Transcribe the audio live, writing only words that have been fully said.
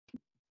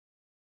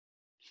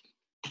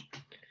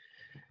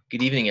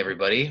Good evening,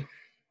 everybody.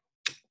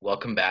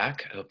 Welcome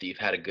back. I hope that you've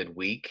had a good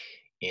week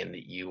and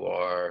that you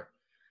are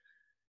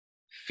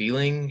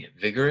feeling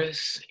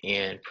vigorous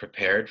and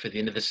prepared for the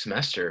end of the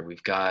semester.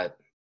 We've got,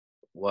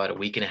 a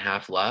week and a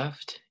half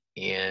left,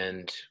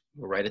 and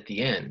we're right at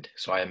the end.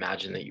 So I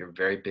imagine that you're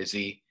very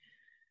busy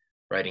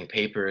writing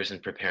papers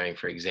and preparing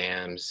for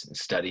exams and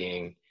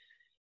studying.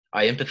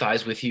 I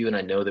empathize with you, and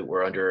I know that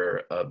we're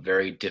under a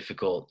very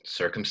difficult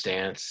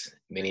circumstance.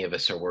 Many of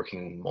us are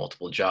working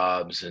multiple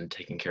jobs and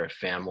taking care of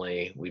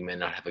family. We may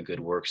not have a good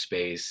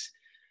workspace.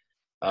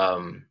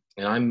 And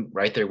I'm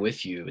right there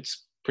with you.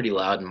 It's pretty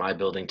loud in my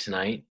building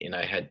tonight, and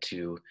I had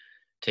to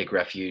take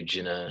refuge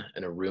in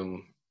a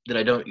room that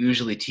I don't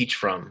usually teach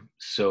from.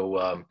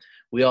 So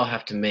we all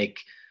have to make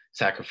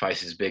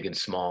sacrifices, big and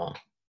small.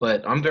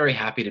 But I'm very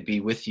happy to be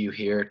with you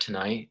here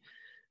tonight,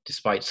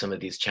 despite some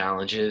of these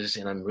challenges,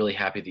 and I'm really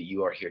happy that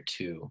you are here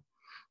too.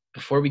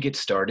 Before we get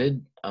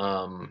started,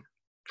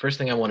 first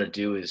thing I want to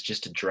do is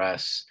just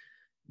address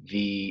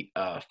the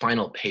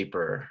final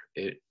paper.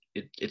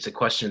 It's a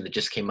question that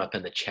just came up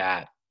in the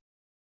chat.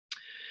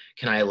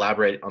 Can I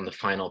elaborate on the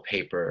final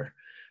paper?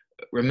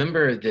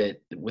 Remember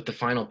that with the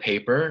final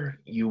paper,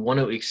 you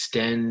want to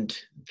extend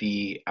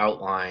the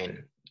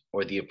outline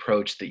or the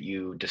approach that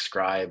you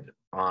describe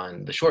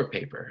on the short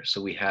paper.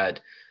 So we had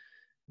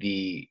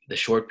the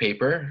short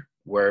paper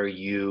where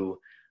you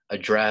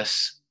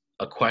address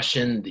a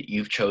question that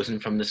you've chosen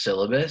from the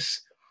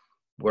syllabus,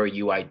 where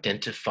you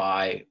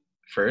identify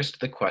first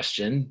the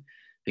question,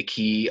 the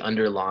key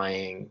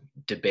underlying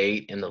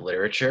debate in the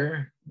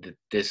literature that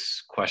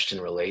this question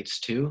relates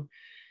to.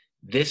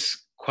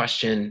 This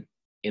question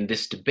in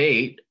this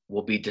debate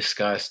will be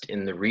discussed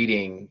in the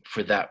reading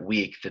for that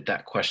week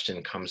that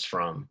question comes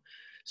from.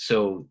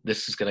 So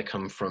this is going to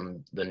come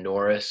from the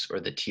Norris or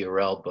the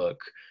TRL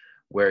book,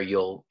 where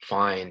you'll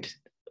find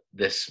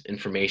this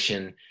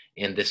information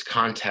in this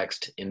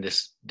context in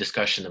this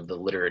discussion of the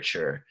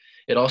literature.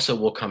 It also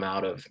will come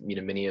out of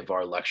many of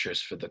our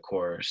lectures for the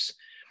course.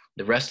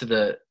 The rest of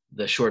the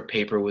short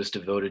paper was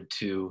devoted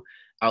to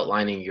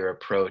outlining your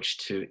approach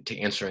to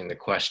answering the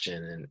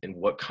question and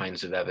what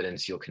kinds of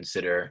evidence you'll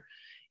consider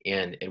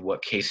and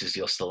what cases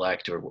you'll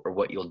select or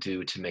what you'll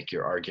do to make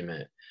your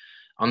argument.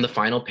 On the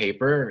final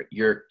paper,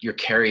 you're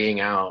carrying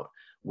out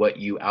what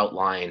you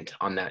outlined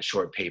on that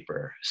short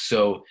paper.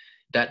 So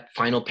that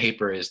final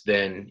paper is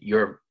then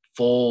your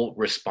full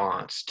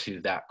response to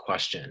that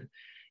question.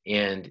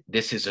 And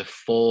this is a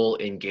full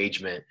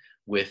engagement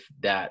with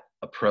that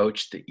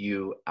approach that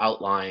you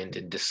outlined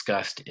and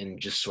discussed in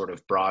just sort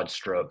of broad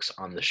strokes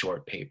on the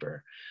short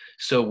paper.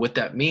 So what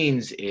that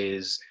means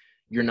is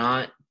you're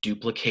not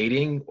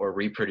duplicating or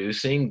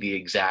reproducing the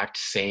exact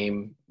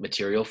same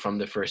material from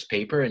the first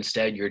paper.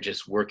 Instead, you're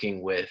just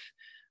working with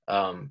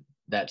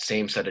that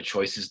same set of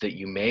choices that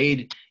you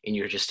made, and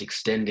you're just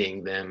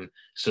extending them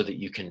so that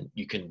you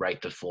can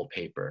write the full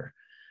paper.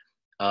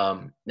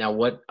 Now,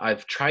 what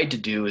I've tried to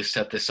do is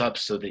set this up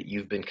so that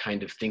you've been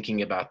kind of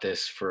thinking about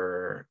this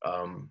for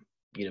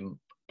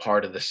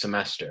part of the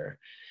semester.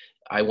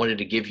 I wanted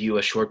to give you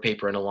a short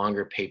paper and a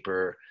longer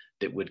paper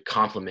that would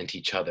complement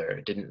each other.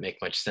 It didn't make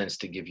much sense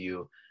to give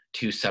you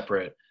two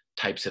separate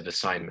types of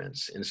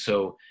assignments. And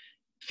so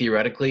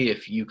theoretically,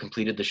 if you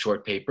completed the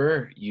short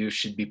paper, you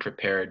should be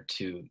prepared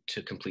to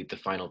complete the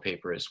final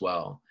paper as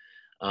well.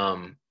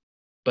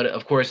 But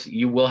of course,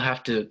 you will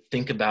have to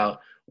think about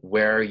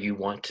where you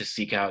want to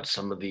seek out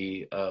some of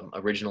the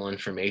original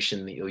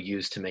information that you'll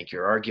use to make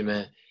your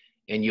argument.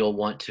 And you'll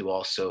want to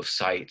also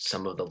cite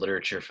some of the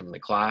literature from the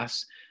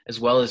class, as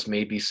well as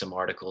maybe some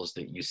articles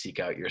that you seek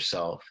out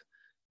yourself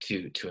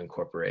to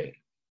incorporate.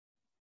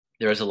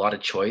 There is a lot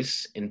of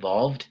choice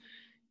involved,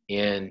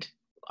 and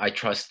I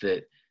trust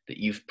that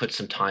you've put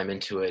some time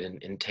into it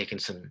and taken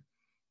some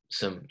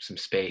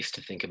space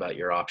to think about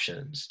your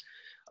options.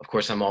 Of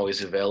course, I'm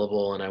always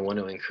available, and I want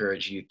to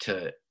encourage you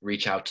to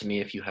reach out to me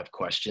if you have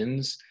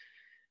questions.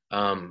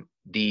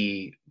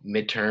 The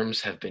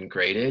midterms have been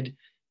graded.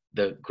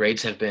 The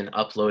grades have been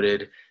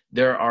uploaded.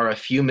 There are a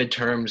few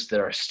midterms that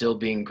are still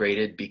being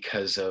graded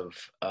because of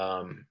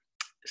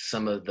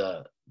some of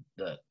the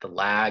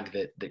lag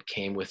that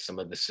came with some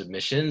of the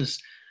submissions,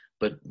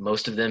 but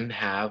most of them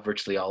have,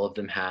 virtually all of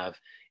them have.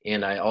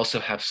 And I also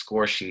have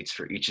score sheets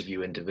for each of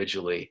you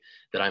individually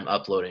that I'm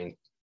uploading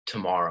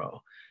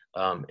tomorrow.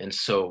 And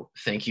so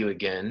thank you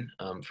again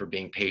for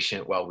being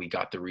patient while we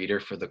got the reader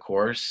for the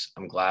course.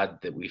 I'm glad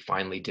that we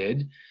finally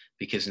did,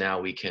 because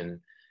now we can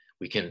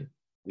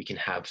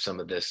have some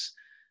of this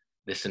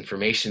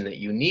information that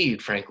you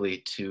need,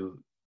 frankly,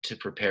 to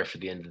prepare for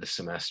the end of the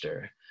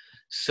semester.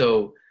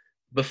 So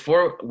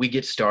before we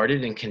get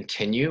started and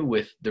continue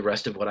with the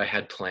rest of what I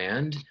had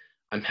planned,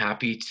 I'm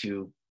happy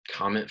to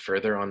comment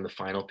further on the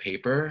final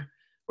paper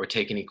or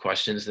take any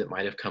questions that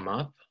might have come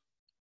up.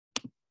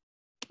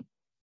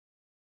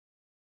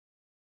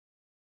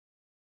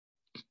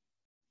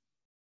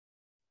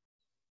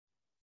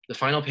 The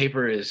final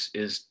paper is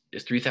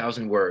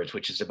 3,000 words,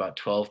 which is about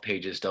 12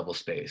 pages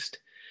double-spaced.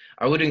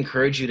 I would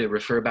encourage you to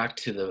refer back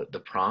to the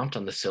prompt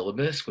on the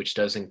syllabus, which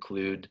does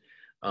include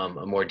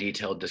a more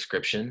detailed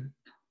description.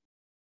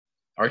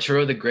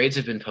 Arturo, the grades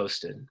have been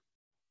posted.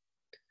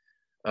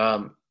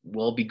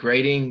 We'll be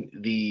grading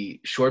the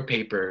short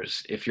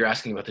papers. If you're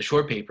asking about the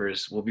short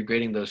papers, we'll be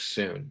grading those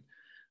soon.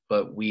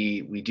 But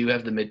we do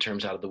have the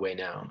midterms out of the way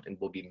now, and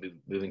we'll be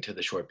moving to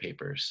the short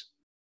papers.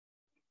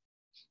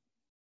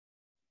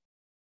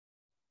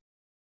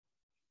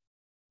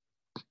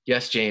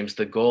 Yes, James,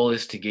 the goal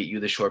is to get you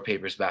the short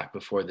papers back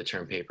before the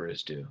term paper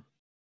is due.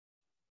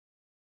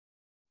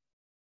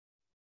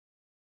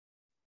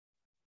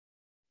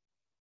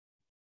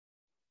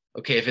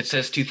 Okay, if it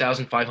says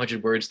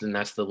 2,500 words, then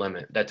that's the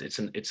limit.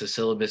 It's a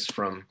syllabus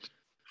from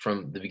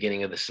the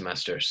beginning of the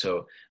semester.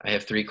 So I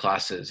have 3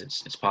 classes.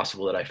 It's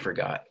possible that I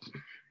forgot.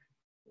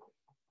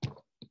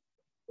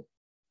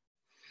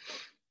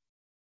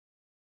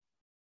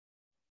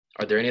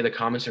 Are there any other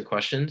comments or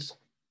questions?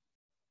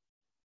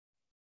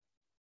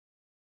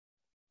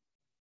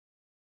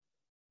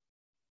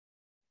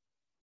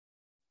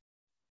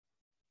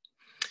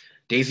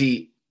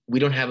 Daisy, we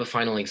don't have a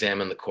final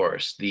exam in the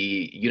course.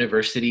 The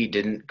university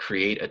didn't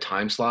create a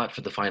time slot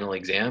for the final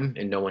exam,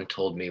 and no one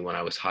told me when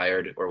I was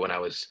hired or when I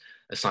was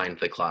assigned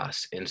the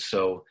class. And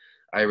so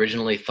I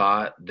originally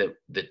thought that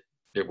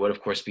there would,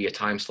 of course, be a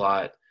time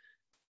slot,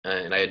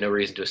 and I had no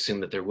reason to assume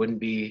that there wouldn't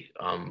be.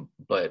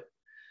 But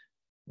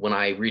when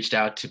I reached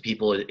out to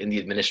people in the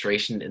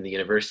administration in the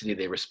university,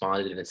 they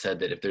responded and said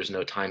that if there's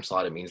no time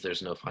slot, it means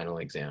there's no final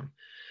exam.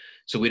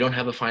 So we don't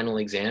have a final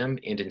exam,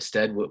 and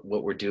instead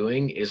what we're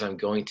doing is I'm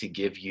going to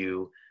give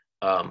you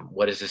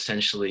what is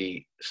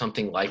essentially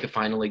something like a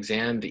final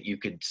exam that you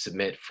could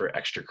submit for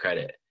extra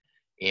credit,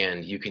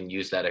 and you can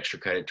use that extra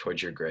credit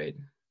towards your grade.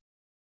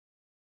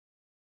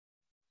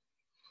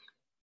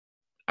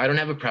 I don't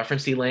have a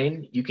preference,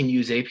 Elaine. You can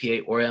use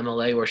APA or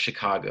MLA or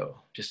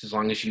Chicago, just as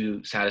long as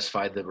you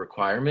satisfy the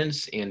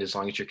requirements and as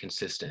long as you're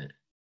consistent.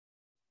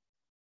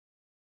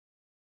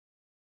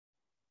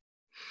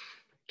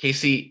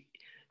 Casey,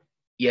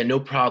 yeah, no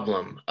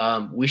problem.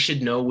 We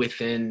should know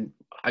within,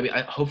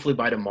 hopefully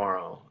by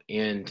tomorrow.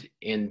 And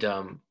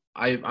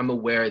I'm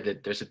aware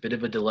that there's a bit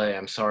of a delay.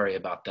 I'm sorry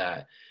about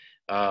that.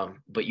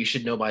 But you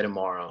should know by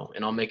tomorrow,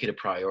 and I'll make it a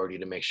priority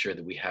to make sure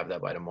that we have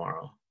that by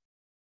tomorrow.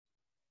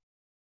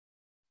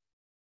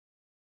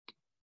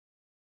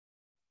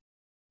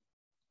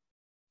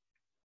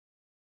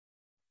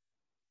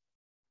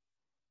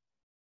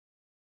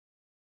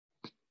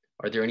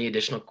 Are there any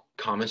additional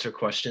comments or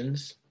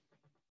questions?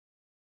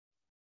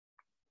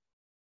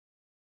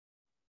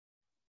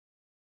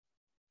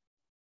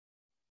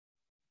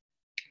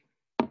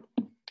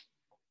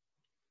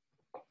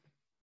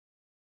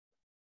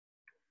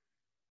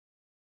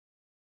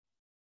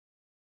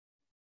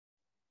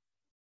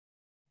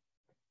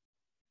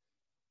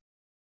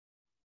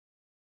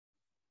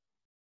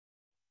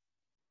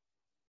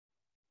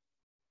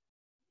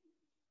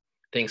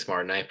 Thanks,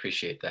 Martin. I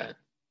appreciate that.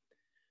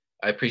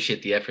 I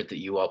appreciate the effort that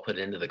you all put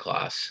into the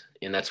class,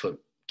 and that's what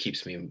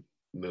keeps me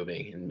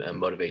moving and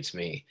motivates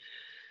me.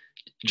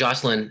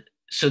 Jocelyn,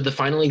 so the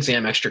final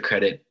exam extra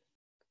credit,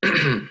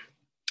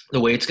 the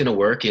way it's going to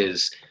work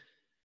is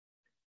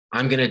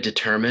I'm going to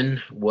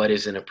determine what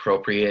is an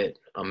appropriate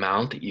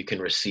amount that you can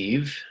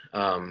receive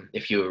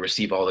if you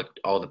receive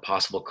all the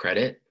possible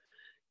credit.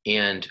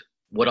 And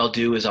what I'll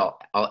do is I'll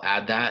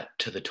add that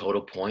to the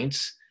total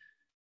points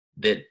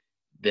that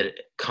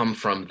come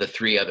from the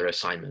 3 other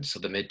assignments. So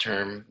the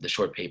midterm, the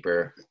short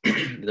paper,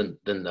 then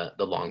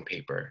the long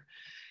paper.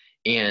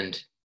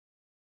 And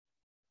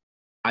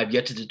I've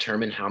yet to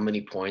determine how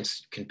many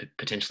points can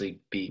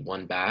potentially be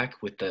won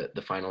back with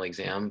the final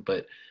exam,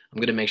 but I'm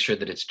going to make sure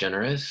that it's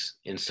generous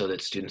and so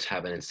that students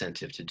have an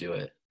incentive to do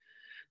it.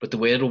 But the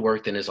way it'll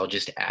work then is I'll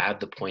just add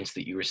the points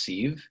that you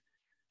receive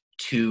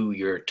to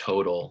your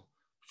total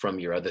from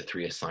your other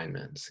 3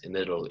 assignments, and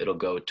it'll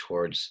go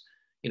towards,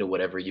 you know,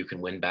 whatever you can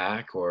win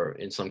back, or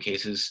in some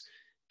cases,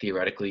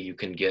 theoretically, you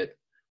can get,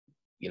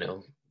 you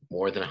know,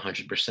 more than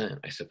 100%,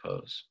 I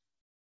suppose.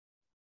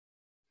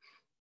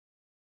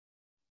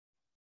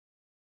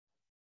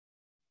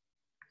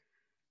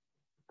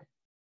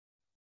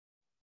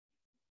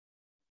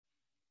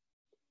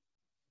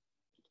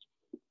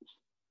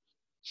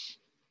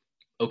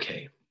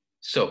 Okay,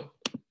 so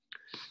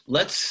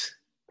let's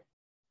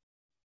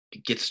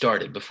get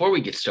started. Before we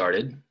get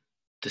started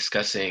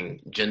discussing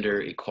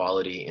gender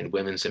equality and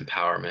women's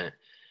empowerment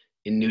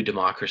in new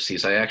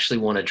democracies, I actually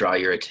want to draw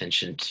your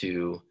attention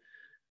to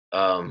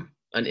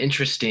an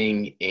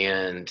interesting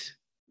and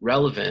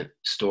relevant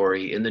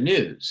story in the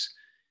news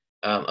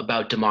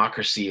about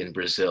democracy in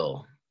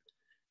Brazil.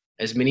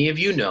 As many of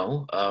you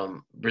know,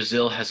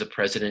 Brazil has a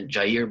president,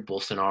 Jair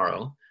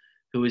Bolsonaro,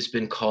 who has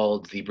been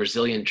called the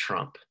Brazilian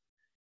Trump.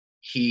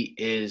 He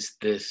is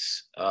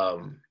this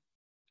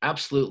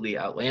absolutely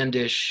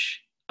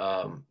outlandish,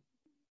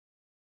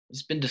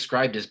 he's been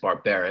described as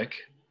barbaric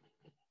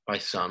by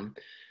some,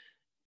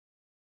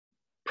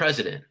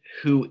 president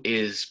who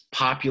is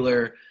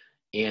popular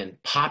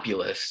and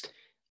populist,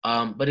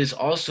 but is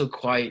also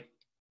quite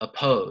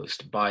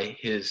opposed by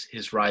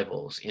his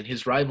rivals. And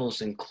his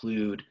rivals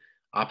include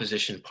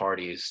opposition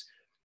parties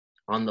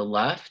on the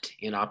left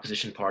and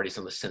opposition parties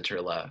on the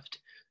center left.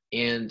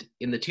 And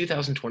in the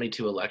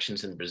 2022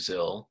 elections in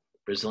Brazil,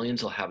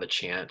 Brazilians will have a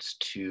chance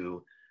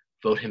to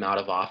vote him out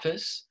of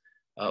office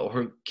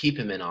or keep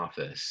him in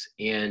office.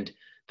 And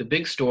the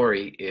big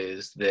story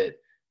is that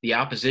the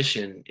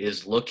opposition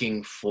is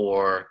looking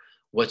for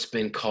what's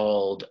been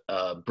called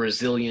a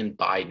Brazilian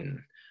Biden,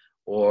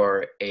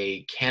 or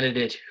a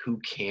candidate who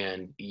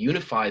can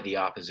unify the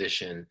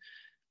opposition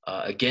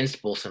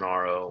against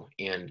Bolsonaro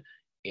and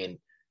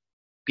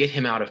get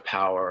him out of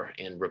power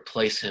and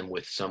replace him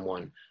with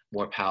someone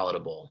more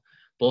palatable.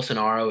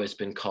 Bolsonaro has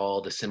been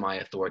called a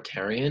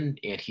semi-authoritarian,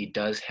 and he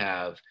does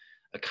have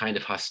a kind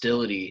of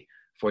hostility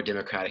for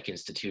democratic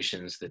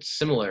institutions that's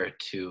similar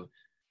to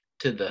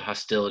the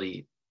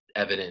hostility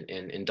evident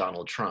in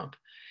Donald Trump.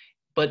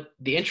 But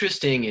the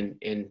interesting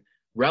and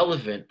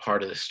relevant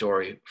part of the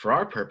story for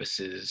our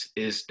purposes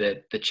is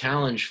that the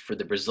challenge for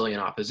the Brazilian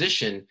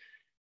opposition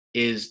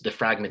is the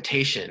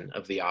fragmentation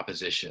of the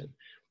opposition.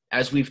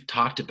 As we've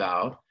talked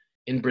about,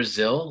 in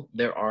Brazil,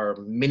 there are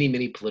many,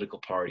 many political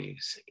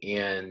parties,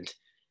 and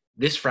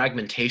this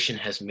fragmentation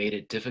has made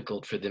it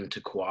difficult for them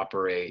to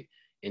cooperate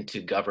and to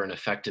govern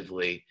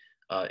effectively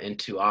and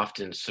to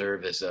often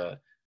serve as a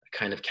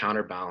kind of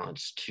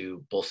counterbalance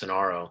to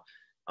Bolsonaro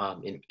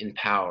in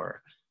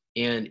power.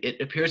 And it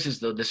appears as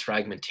though this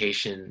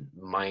fragmentation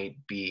might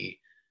be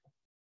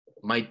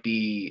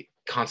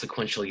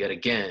consequential yet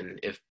again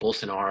if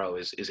Bolsonaro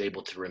is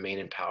able to remain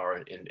in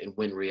power and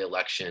win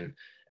re-election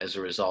as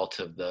a result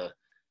of the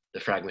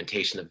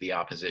fragmentation of the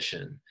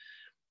opposition.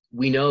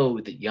 We know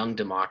that young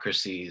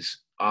democracies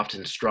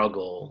often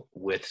struggle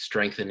with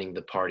strengthening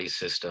the party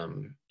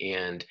system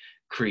and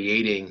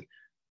creating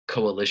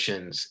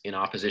coalitions in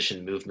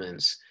opposition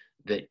movements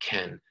that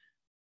can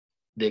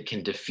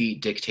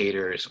defeat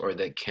dictators or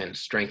that can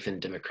strengthen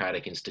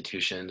democratic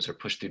institutions or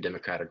push through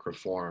democratic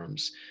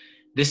reforms.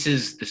 This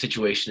is the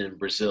situation in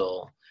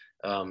Brazil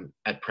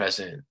at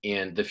present,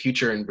 and the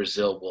future in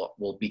Brazil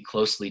will be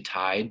closely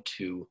tied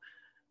to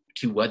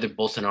whether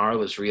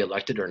Bolsonaro is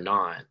reelected or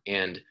not.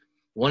 And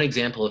one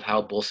example of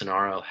how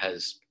Bolsonaro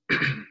has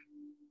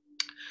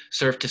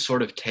served to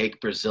sort of take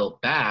Brazil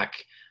back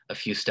a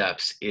few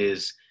steps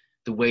is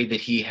the way that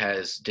he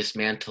has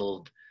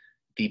dismantled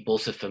the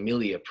Bolsa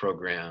Familia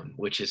program,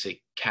 which is a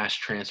cash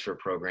transfer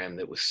program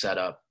that was set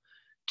up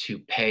to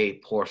pay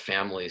poor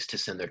families to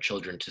send their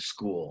children to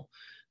school.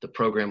 The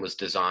program was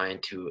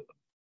designed to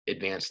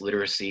advance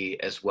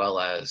literacy as well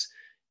as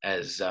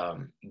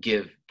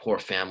give poor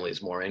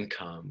families more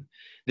income.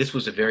 This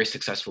was a very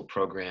successful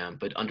program,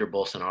 but under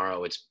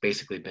Bolsonaro, it's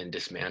basically been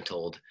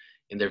dismantled,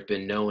 and there have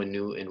been no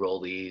new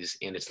enrollees,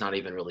 and it's not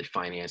even really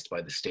financed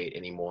by the state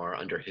anymore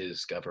under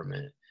his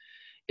government.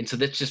 And so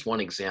that's just one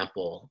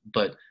example,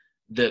 but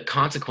the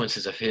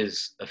consequences of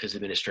his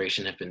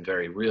administration have been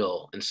very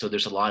real, and so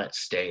there's a lot at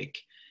stake.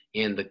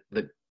 And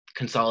the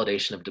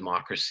consolidation of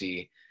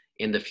democracy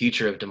and the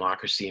future of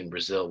democracy in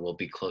Brazil will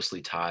be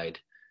closely tied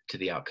to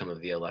the outcome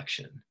of the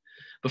election.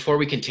 Before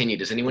we continue,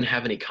 does anyone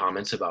have any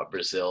comments about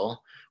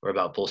Brazil or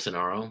about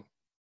Bolsonaro?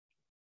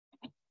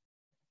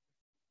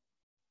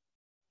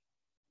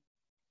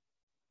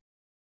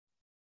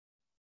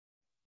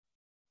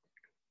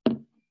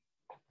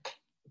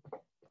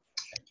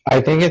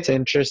 I think it's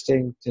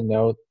interesting to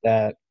note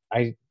that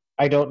I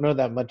don't know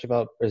that much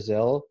about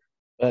Brazil,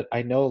 but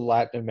I know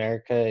Latin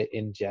America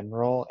in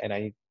general, and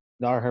I'm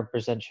not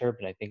 100% sure,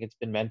 but I think it's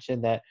been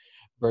mentioned that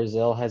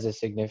Brazil has a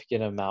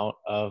significant amount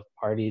of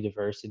party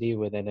diversity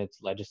within its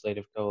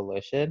legislative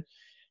coalition.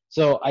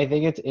 So I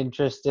think it's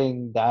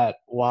interesting that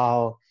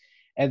while,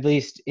 at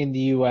least in the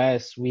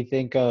US, we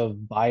think of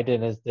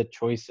Biden as the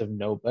choice of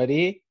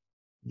nobody,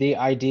 the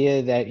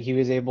idea that he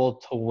was able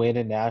to win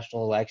a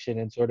national election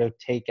and sort of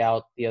take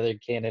out the other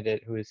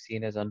candidate who is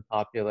seen as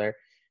unpopular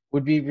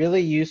would be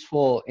really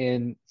useful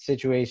in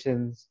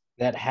situations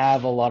that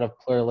have a lot of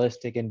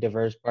pluralistic and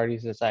diverse party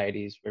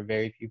societies where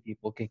very few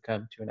people can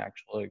come to an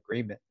actual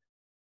agreement.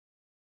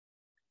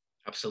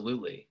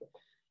 Absolutely.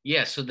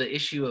 Yeah, so the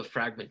issue of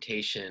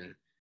fragmentation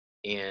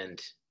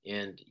and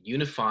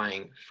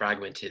unifying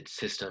fragmented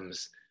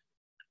systems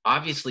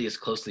obviously is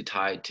closely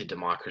tied to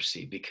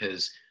democracy,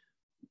 because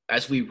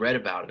as we read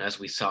about and as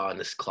we saw in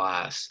this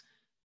class,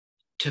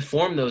 to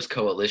form those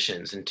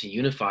coalitions and to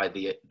unify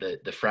the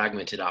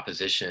fragmented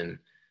opposition,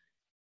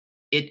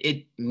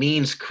 it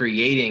means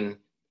creating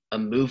a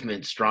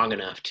movement strong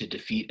enough to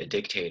defeat a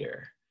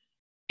dictator.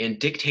 And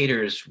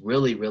dictators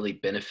really, really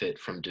benefit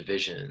from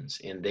divisions,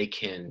 and they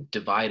can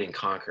divide and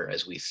conquer,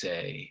 as we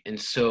say. And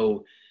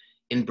so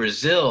in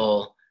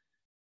Brazil,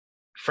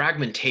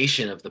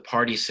 fragmentation of the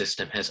party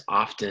system has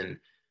often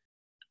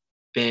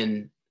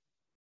been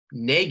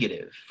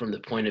negative from the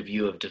point of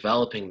view of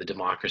developing the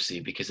democracy,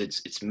 because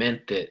it's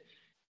meant that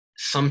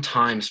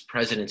sometimes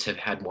presidents have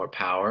had more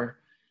power,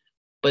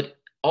 but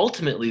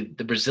ultimately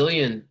the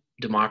Brazilian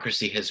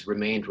democracy has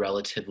remained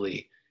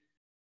relatively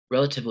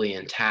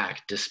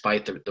intact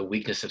despite the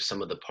weakness of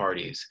some of the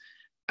parties,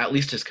 at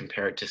least as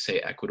compared to, say,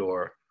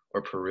 Ecuador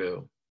or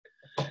Peru.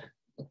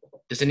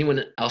 Does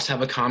anyone else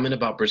have a comment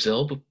about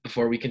Brazil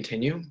before we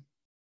continue?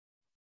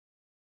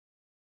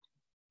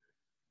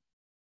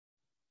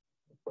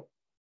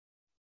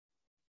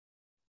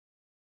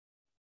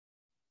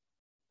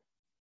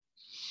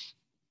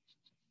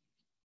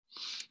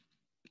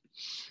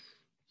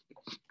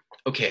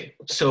 Okay,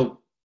 so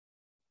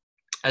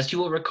as you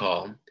will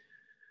recall,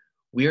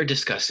 we are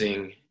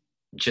discussing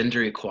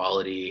gender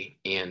equality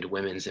and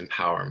women's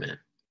empowerment.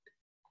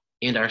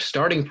 And our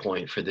starting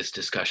point for this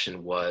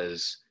discussion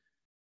was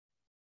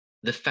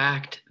the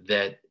fact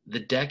that the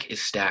deck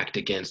is stacked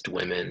against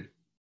women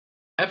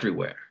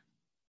everywhere,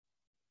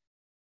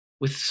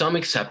 with some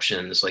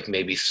exceptions, like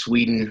maybe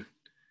Sweden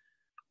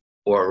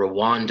or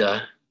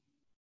Rwanda.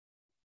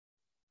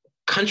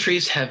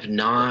 Countries have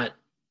not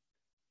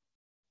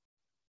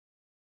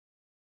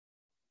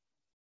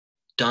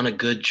done a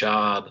good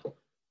job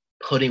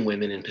putting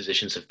women in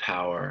positions of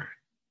power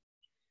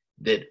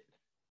that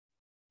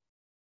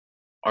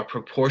are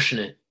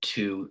proportionate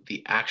to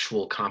the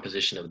actual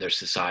composition of their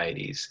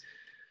societies.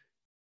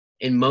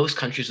 In most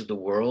countries of the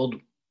world,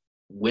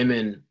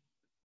 women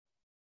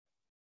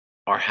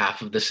are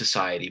half of the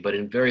society, but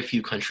in very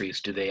few countries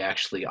do they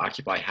actually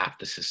occupy half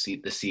the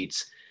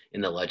seats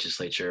in the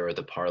legislature or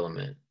the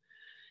parliament.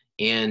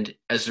 And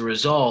as a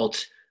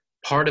result,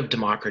 part of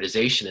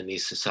democratization in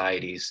these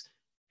societies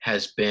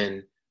has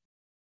been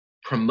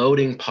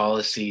promoting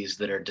policies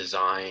that are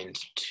designed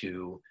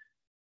to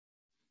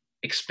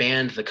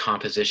expand the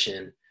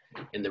composition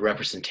and the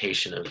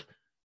representation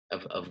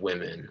of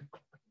women.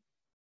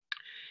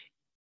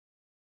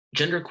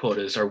 Gender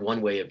quotas are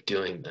one way of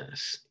doing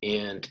this,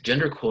 and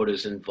gender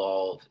quotas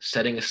involve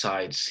setting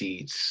aside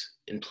seats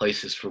in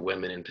places for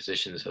women in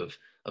positions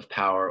of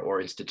power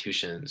or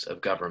institutions of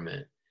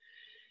government.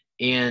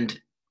 And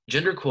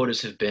gender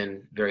quotas have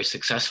been very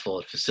successful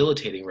at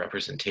facilitating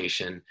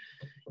representation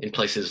in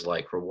places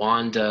like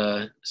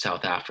Rwanda,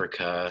 South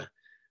Africa,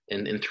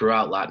 and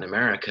throughout Latin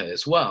America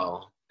as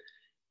well.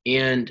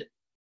 And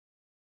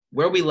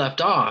where we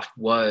left off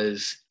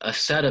was a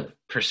set of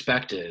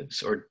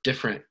perspectives or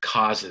different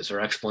causes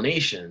or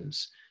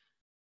explanations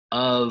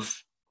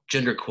of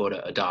gender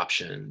quota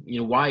adoption.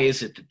 Why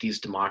is it that these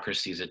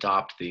democracies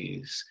adopt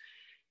these?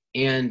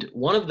 And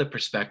one of the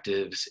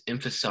perspectives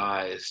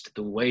emphasized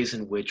the ways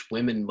in which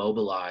women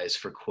mobilize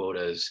for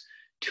quotas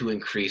to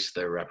increase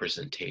their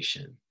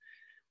representation.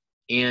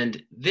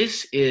 And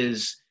this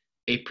is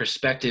a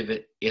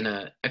perspective in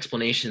an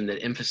explanation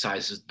that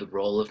emphasizes the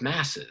role of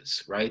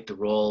masses, right? The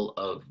role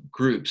of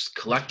groups,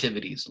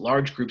 collectivities,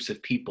 large groups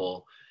of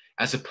people,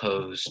 as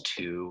opposed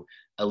to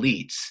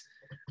elites.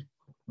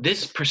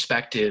 This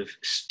perspective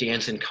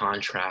stands in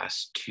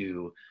contrast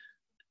to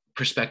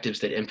perspectives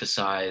that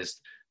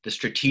emphasize the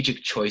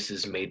strategic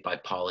choices made by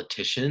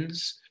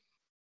politicians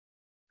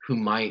who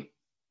might,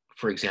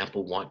 for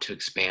example, want to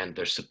expand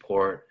their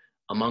support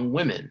among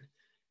women.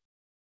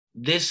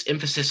 This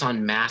emphasis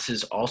on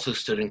masses also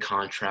stood in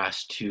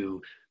contrast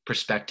to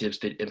perspectives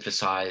that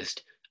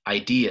emphasized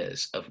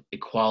ideas of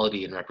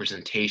equality and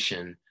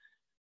representation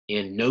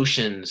and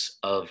notions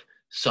of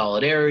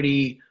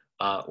solidarity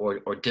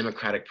or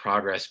democratic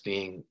progress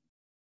being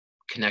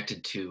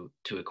connected to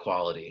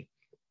equality.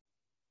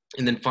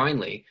 And then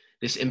finally,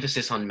 this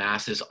emphasis on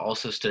masses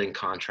also stood in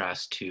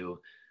contrast to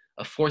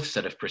a fourth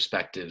set of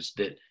perspectives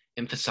that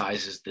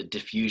emphasizes the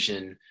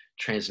diffusion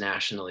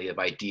transnationally of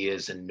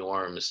ideas and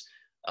norms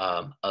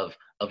of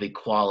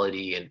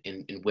equality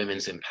and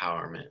women's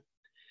empowerment.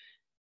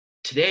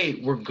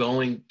 Today, we're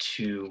going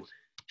to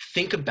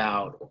think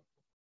about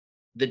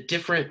the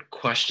different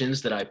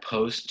questions that I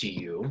posed to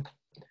you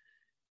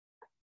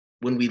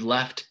when we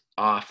left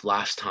off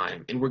last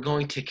time, and we're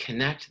going to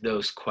connect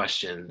those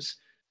questions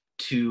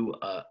to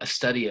a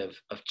study of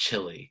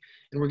Chile.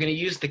 And we're going to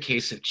use the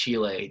case of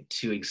Chile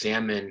to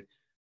examine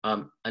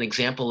an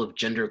example of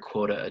gender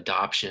quota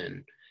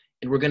adoption.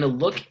 And we're going to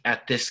look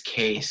at this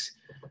case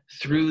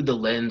through the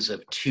lens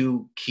of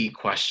two key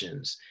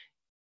questions.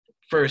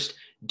 First,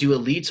 do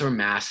elites or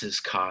masses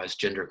cause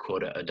gender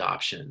quota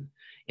adoption?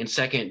 And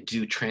second,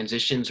 do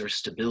transitions or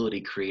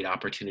stability create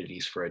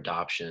opportunities for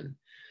adoption?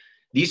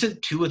 These are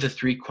two of the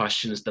three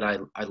questions that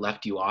I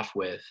left you off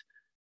with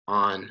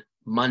on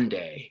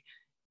Monday.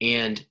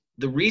 And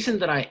the reason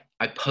that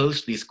I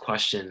posed these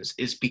questions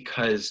is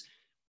because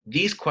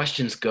these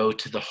questions go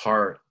to the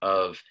heart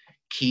of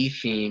key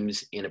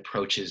themes and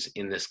approaches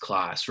in this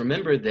class.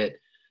 Remember that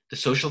the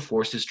social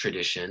forces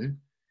tradition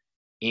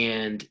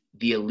and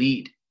the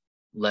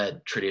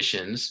elite-led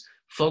traditions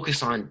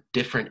focus on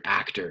different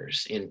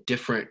actors in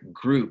different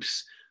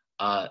groups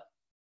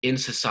in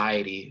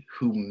society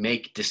who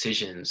make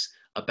decisions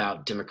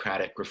about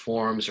democratic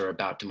reforms or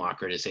about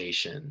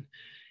democratization.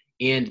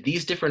 And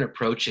these different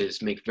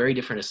approaches make very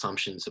different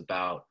assumptions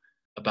about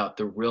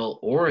the real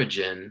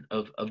origin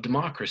of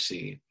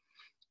democracy.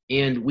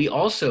 And we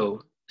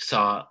also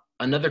saw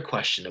another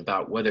question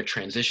about whether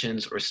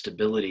transitions or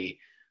stability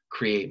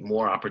create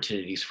more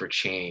opportunities for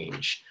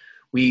change.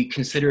 We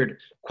considered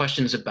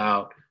questions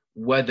about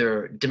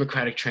whether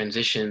democratic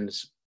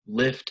transitions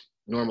lift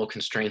normal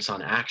constraints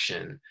on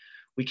action.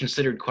 We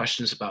considered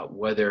questions about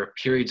whether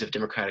periods of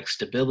democratic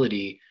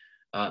stability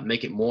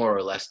make it more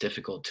or less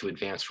difficult to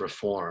advance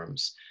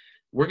reforms.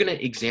 We're going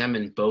to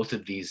examine both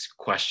of these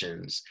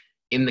questions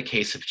in the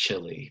case of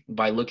Chile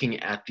by looking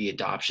at the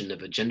adoption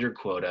of a gender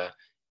quota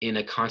in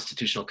a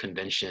constitutional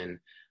convention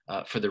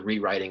for the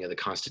rewriting of the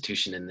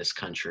Constitution in this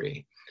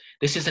country.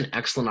 This is an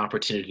excellent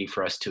opportunity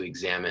for us to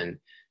examine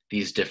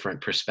these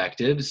different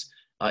perspectives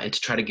and to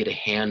try to get a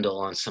handle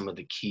on some of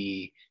the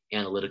key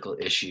analytical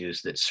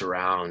issues that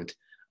surround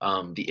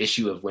the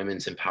issue of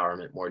women's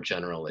empowerment more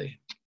generally.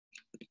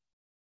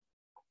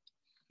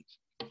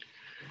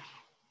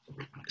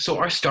 So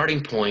our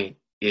starting point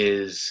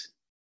is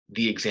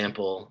the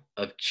example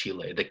of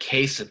Chile, the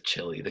case of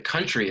Chile, the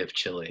country of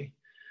Chile.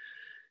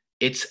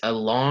 It's a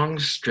long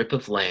strip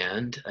of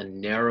land, a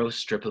narrow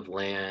strip of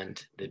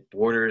land that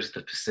borders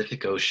the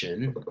Pacific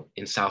Ocean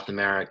in South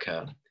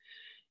America.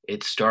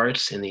 It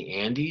starts in the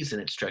Andes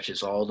and it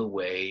stretches all the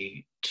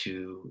way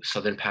to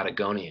southern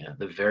Patagonia,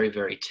 the very,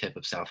 very tip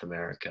of South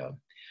America.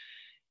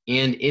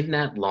 And in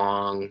that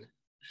long,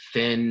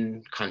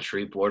 thin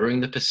country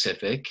bordering the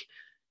Pacific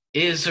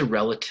is a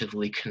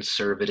relatively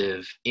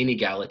conservative,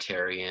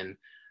 inegalitarian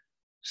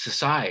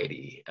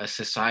society, a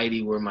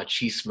society where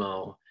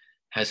machismo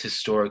has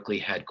historically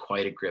had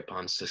quite a grip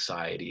on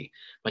society.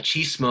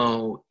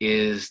 Machismo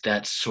is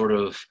that sort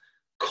of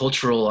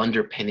cultural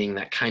underpinning,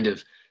 that kind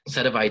of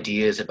set of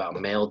ideas about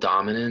male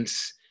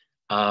dominance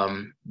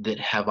that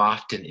have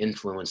often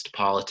influenced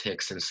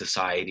politics and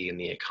society and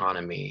the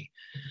economy.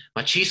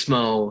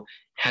 Machismo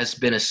has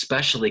been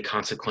especially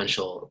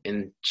consequential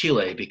in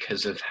Chile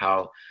because of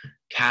how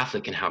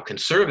Catholic and how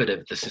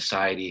conservative the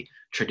society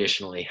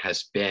traditionally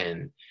has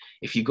been.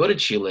 If you go to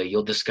Chile,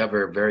 you'll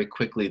discover very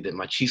quickly that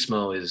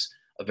machismo is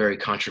a very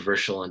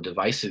controversial and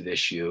divisive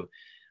issue,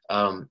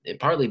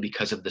 partly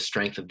because of the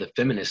strength of the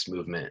feminist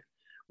movement,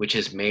 which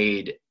has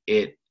made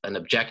it an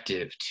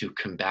objective to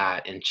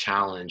combat and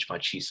challenge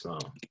machismo.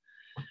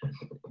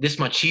 This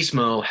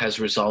machismo has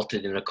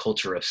resulted in a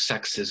culture of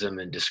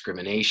sexism and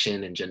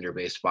discrimination and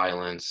gender-based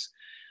violence.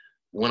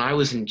 When I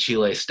was in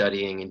Chile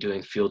studying and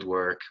doing field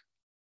work,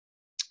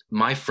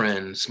 my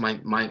friends,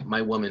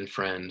 my women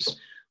friends,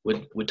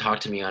 would talk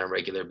to me on a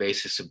regular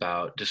basis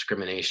about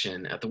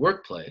discrimination at the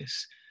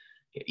workplace.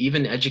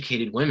 Even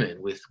educated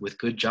women with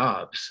good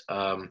jobs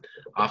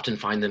often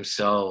find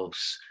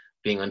themselves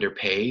being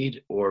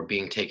underpaid or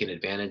being taken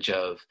advantage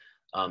of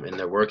in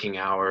their working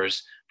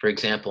hours. For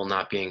example,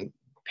 not being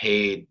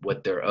paid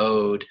what they're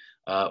owed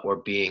or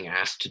being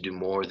asked to do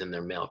more than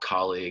their male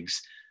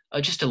colleagues.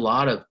 Just a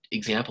lot of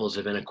examples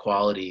of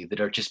inequality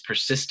that are just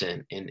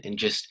persistent and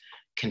just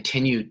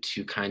continue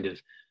to kind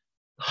of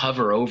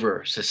hover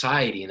over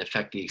society and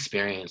affect the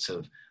experience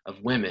of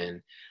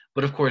women.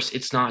 But of course,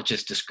 it's not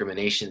just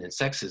discrimination and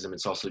sexism,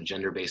 it's also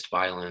gender-based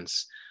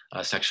violence,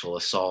 sexual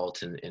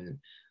assault, and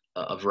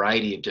a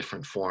variety of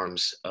different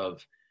forms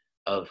of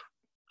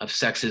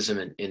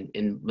sexism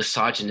and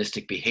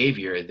misogynistic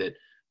behavior that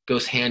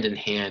goes hand in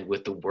hand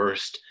with the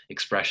worst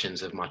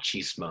expressions of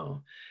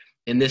machismo.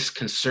 And this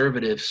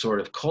conservative sort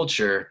of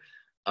culture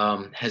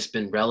has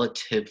been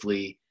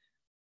relatively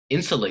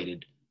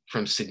insulated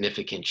from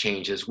significant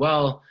change as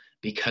well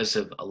because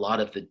of a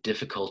lot of the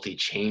difficulty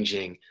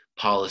changing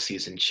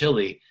policies in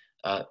Chile,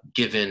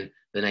 given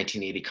the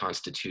 1980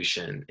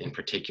 Constitution in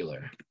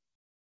particular.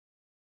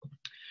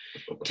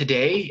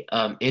 Today,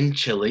 in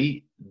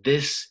Chile,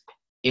 this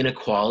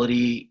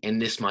inequality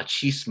and this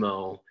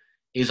machismo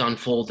is on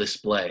full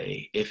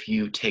display if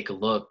you take a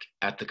look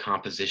at the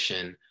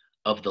composition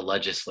of the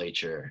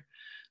legislature.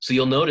 So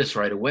you'll notice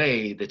right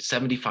away that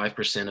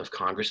 75% of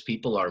Congress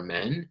people are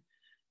men,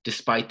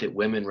 despite that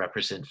women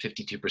represent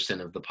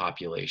 52% of the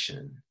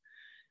population.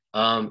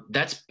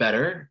 That's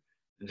better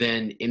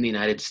than in the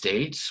United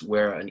States,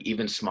 where an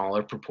even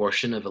smaller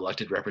proportion of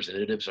elected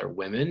representatives are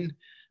women,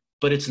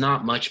 but it's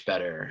not much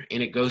better.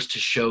 And it goes to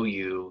show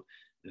you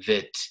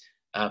that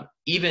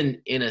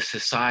even in a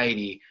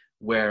society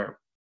where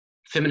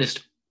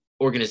feminist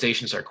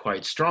organizations are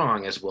quite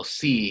strong, as we'll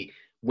see,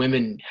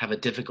 women have a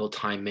difficult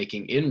time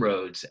making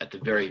inroads at the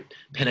very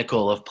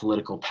pinnacle of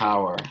political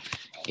power.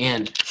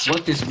 And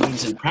what this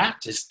means in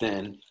practice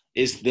then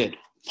is that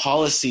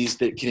policies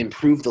that can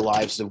improve the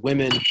lives of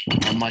women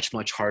are much,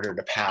 much harder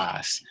to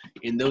pass.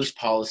 And those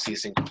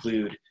policies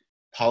include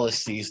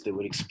policies that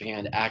would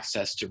expand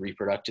access to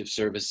reproductive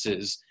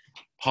services,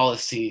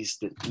 policies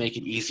that make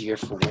it easier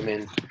for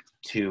women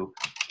to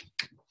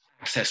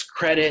access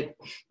credit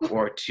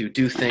or to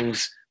do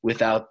things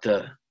without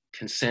the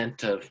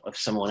consent of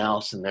someone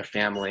else in their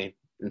family,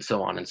 and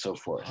so on and so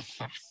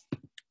forth.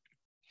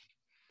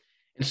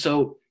 And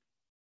so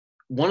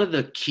one of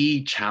the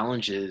key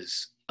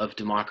challenges of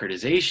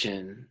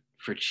democratization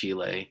for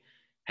Chile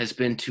has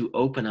been to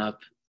open up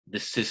the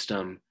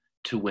system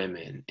to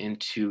women and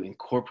to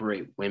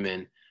incorporate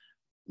women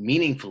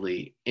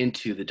meaningfully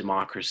into the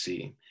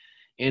democracy.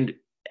 And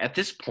at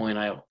this point,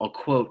 I'll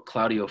quote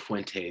Claudio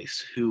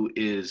Fuentes, who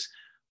is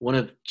one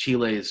of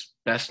Chile's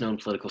best known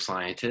political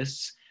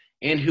scientists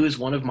and who is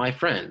one of my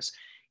friends.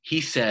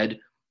 He said,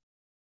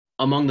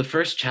 among the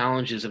first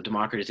challenges of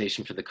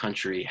democratization for the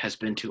country has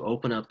been to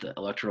open up the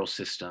electoral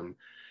system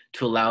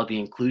to allow the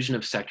inclusion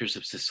of sectors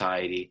of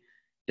society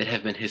that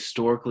have been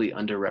historically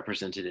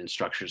underrepresented in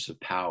structures of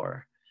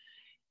power.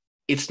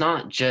 It's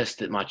not just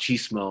that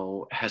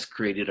machismo has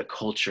created a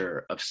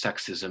culture of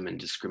sexism and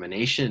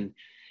discrimination.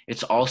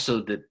 It's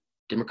also that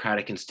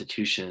democratic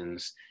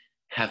institutions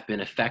have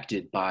been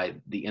affected by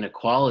the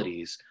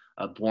inequalities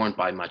borne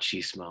by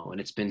machismo,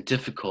 and it's been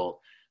difficult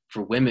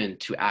for women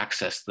to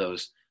access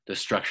those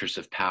structures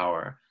of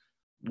power.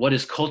 What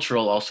is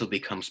cultural also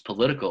becomes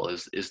political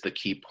is the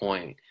key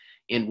point.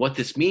 And what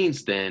this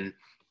means then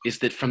is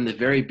that from the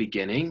very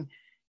beginning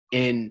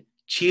in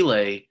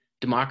Chile,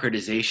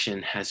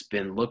 democratization has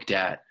been looked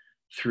at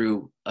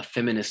through a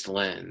feminist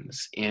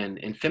lens.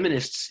 And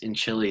feminists in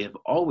Chile have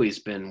always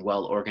been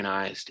well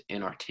organized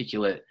and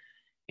articulate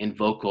and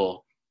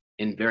vocal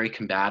and very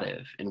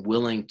combative and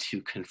willing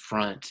to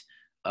confront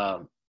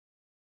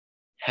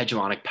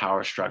hegemonic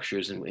power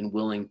structures and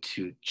willing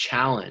to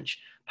challenge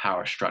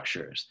power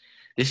structures.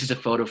 This is a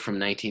photo from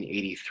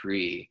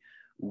 1983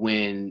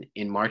 when,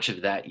 in March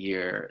of that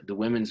year, the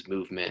women's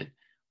movement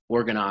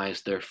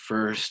organized their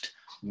first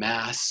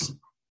mass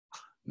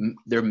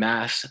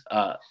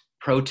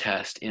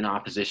protest in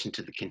opposition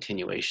to the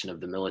continuation of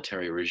the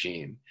military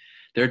regime.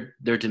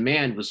 Their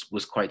demand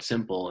was quite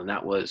simple, and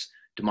that was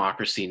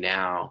democracy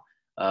now.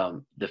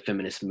 The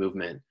feminist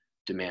movement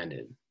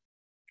demanded.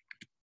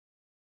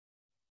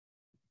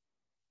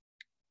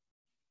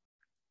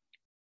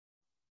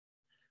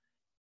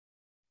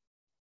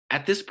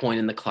 At this point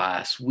in the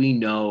class, we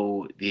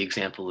know the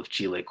example of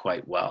Chile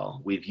quite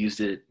well. We've used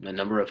it a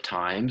number of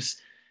times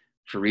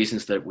for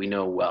reasons that we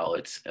know well.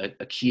 It's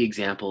a key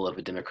example of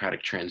a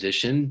democratic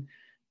transition,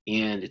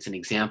 and it's an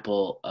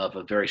example of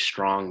a very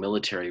strong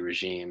military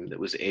regime that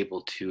was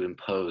able to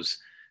impose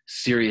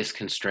serious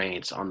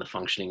constraints on the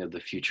functioning of the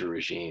future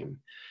regime.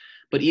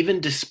 But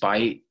even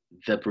despite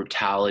the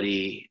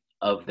brutality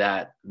of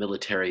that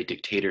military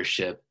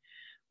dictatorship,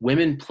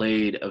 women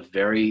played a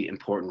very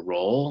important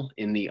role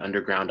in the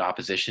underground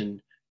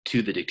opposition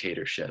to the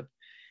dictatorship.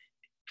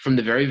 From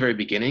the very, very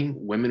beginning,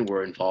 women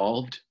were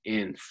involved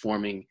in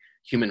forming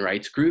human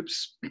rights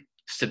groups,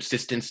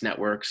 subsistence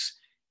networks,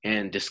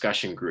 and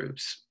discussion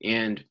groups.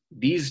 And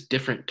these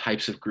different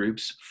types of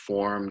groups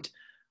formed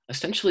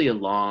essentially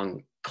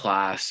along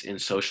class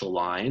and social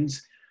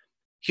lines.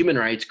 Human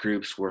rights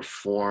groups were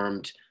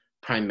formed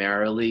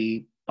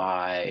primarily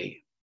by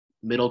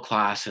middle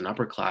class and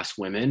upper class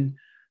women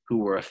who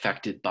were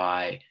affected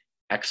by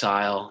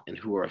exile and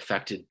who were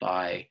affected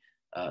by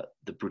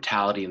the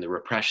brutality and the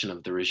repression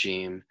of the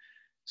regime.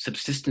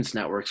 Subsistence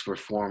networks were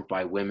formed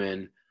by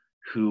women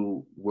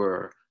who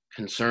were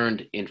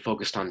concerned and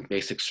focused on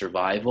basic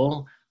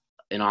survival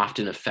and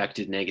often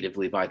affected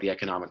negatively by the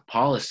economic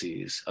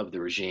policies of the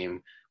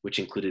regime, which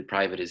included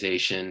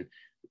privatization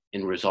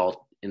and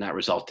that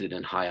resulted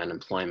in high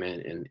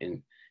unemployment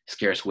and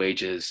scarce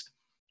wages.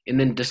 And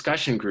then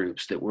discussion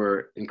groups that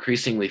were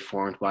increasingly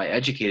formed by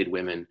educated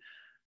women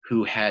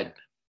who had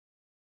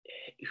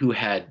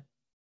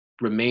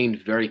remained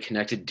very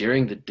connected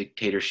during the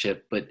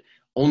dictatorship, but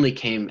only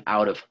came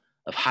out of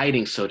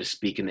hiding, so to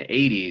speak, in the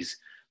 80s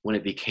when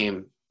it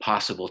became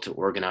possible to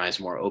organize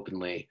more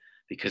openly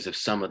because of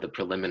some of the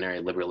preliminary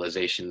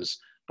liberalizations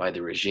by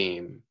the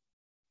regime.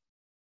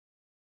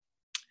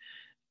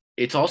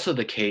 It's also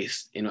the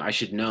case, I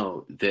should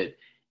know that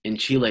in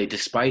Chile,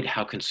 despite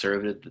how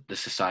conservative the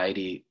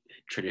society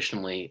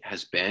traditionally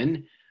has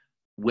been,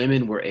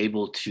 women were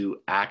able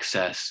to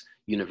access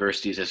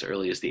universities as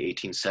early as the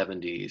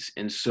 1870s.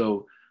 And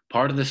so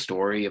part of the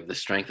story of the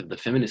strength of the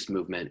feminist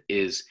movement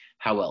is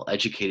how well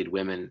educated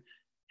women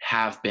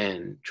have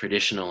been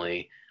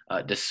traditionally,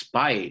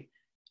 despite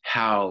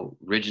how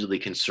rigidly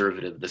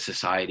conservative the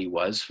society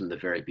was from the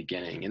very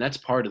beginning. And that's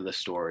part of the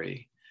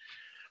story.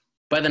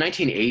 By the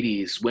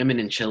 1980s, women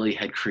in Chile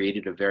had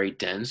created a very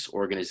dense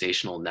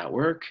organizational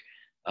network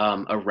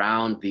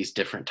around these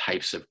different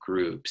types of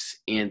groups.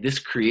 And this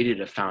created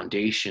a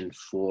foundation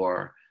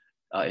for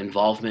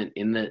involvement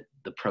in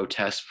the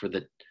protests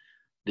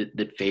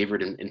that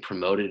favored and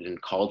promoted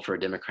and called for a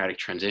democratic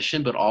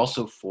transition, but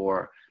also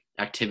for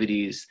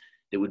activities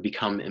that would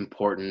become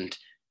important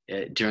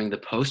during the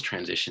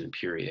post-transition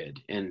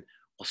period. And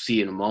we'll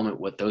see in a moment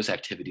what those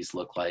activities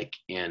look like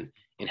and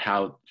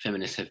how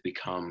feminists have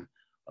become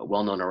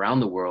well known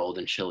around the world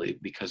in Chile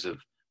because of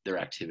their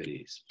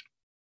activities.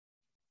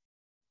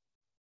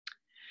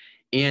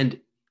 And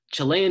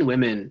Chilean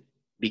women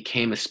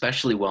became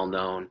especially well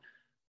known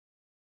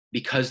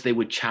because they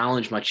would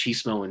challenge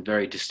machismo in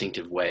very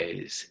distinctive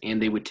ways,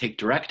 and they would take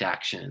direct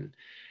action.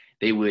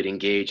 They would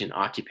engage in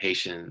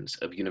occupations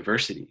of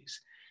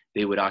universities.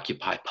 They would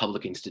occupy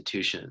public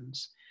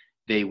institutions.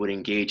 They would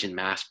engage in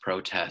mass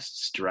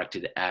protests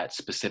directed at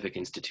specific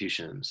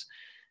institutions.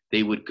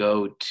 They would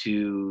go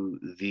to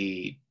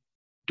the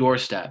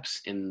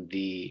doorsteps and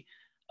the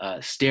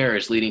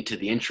stairs leading to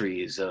the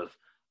entries of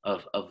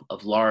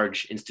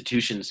large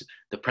institutions,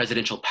 the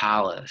presidential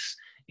palace,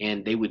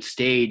 and they would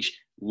stage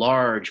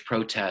large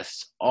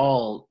protests,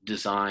 all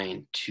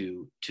designed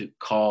to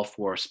call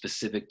for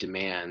specific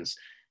demands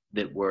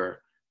that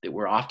were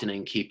often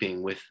in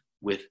keeping with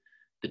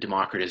the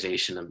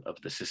democratization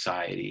of the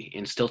society.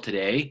 And still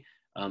today,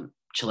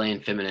 Chilean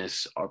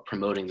feminists are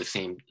promoting the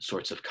same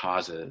sorts of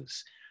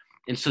causes.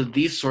 And so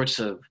these sorts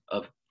of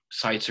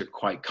sites are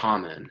quite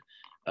common.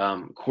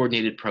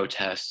 coordinated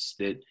protests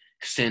that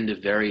send a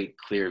very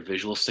clear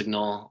visual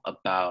signal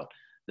about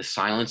the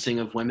silencing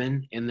of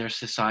women in their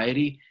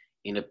society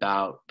and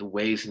about the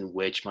ways in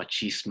which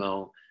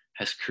machismo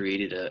has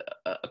created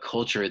a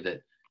culture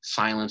that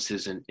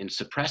silences and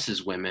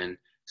suppresses women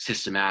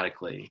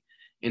systematically.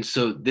 And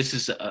so this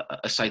is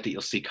a site that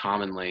you'll see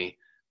commonly,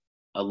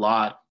 a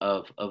lot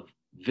of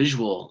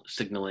visual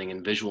signaling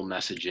and visual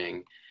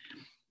messaging.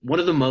 One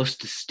of the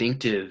most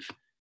distinctive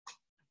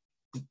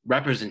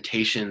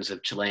representations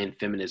of Chilean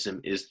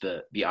feminism is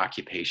the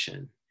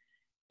occupation.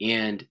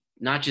 And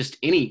not just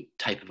any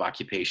type of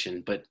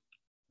occupation, but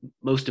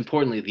most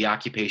importantly, the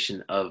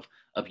occupation of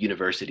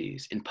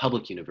universities, in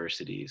public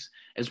universities,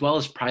 as well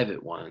as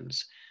private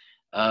ones.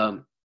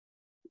 Um,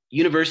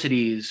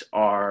 Universities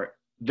are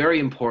very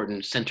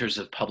important centers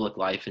of public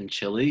life in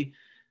Chile.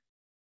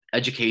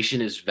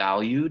 Education is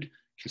valued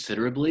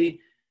considerably,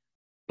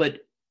 but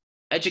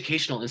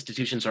educational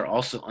institutions are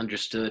also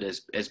understood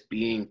as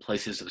being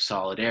places of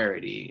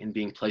solidarity and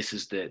being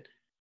places that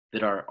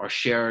are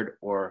shared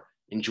or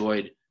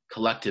enjoyed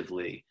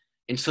collectively.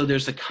 And so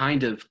there's a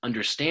kind of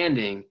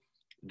understanding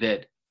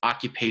that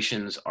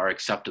occupations are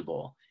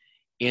acceptable.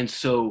 And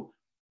so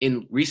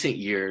in recent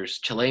years,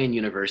 Chilean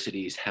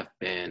universities have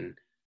been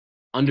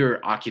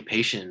under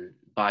occupation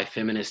by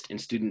feminist and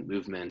student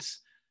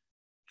movements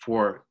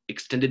for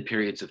extended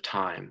periods of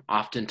time,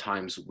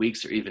 oftentimes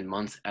weeks or even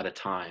months at a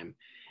time.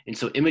 And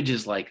so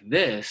images like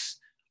this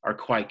are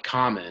quite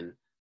common,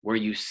 where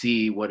you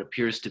see what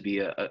appears to be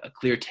a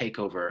clear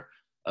takeover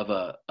of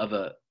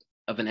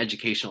an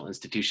educational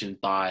institution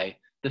by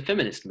the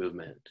feminist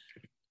movement.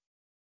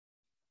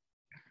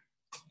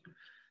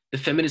 The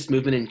feminist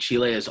movement in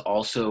Chile has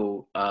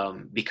also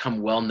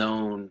become well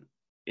known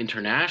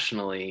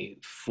internationally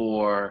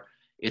for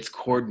its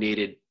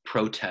coordinated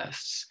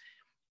protests.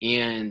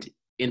 And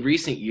in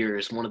recent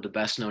years, one of the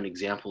best known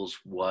examples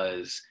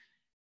was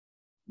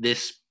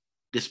this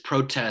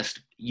protest,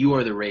 "You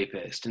are the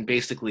rapist." And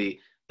basically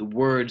the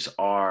words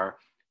are,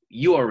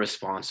 "You are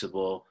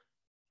responsible."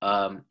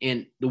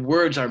 And the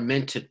words are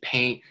meant to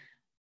paint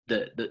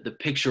the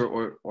picture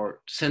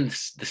or send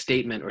the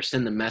statement or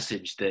send the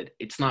message that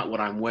it's not what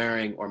I'm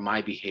wearing or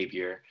my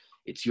behavior,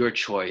 it's your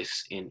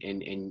choice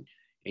and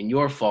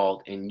your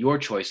fault and your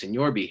choice and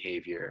your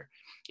behavior.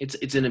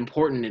 It's an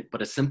important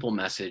but a simple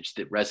message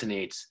that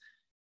resonates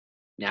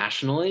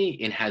nationally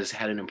and has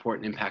had an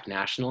important impact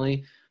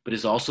nationally, but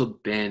has also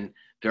been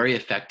very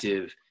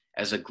effective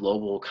as a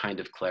global kind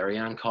of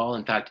clarion call.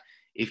 In fact,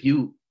 if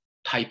you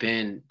type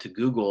in to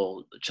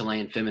Google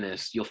Chilean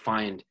feminists, you'll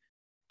find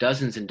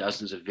dozens and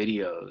dozens of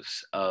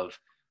videos of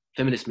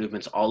feminist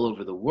movements all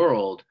over the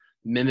world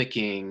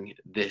mimicking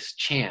this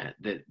chant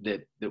that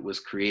was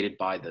created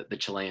by the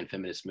Chilean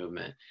feminist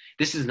movement.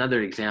 This is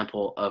another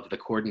example of the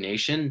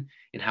coordination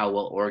and how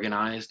well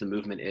organized the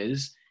movement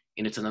is.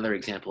 And it's another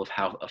example of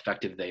how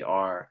effective they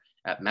are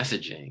at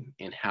messaging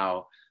and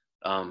how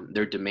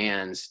their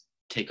demands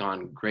take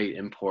on great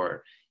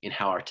import in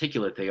how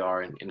articulate they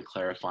are in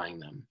clarifying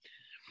them.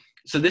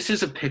 So this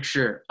is a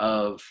picture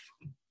of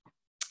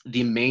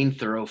the main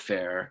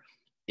thoroughfare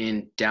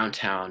in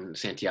downtown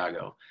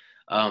Santiago.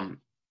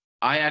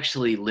 I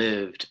actually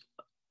lived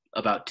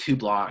about 2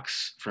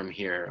 blocks from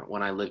here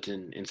when I lived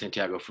in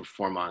Santiago for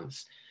 4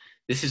 months.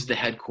 This is the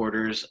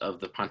headquarters of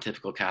the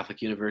Pontifical Catholic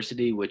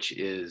University, which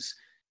is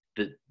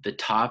the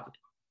top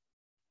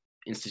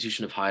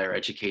institution of higher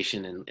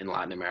education in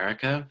Latin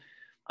America.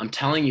 I'm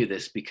telling you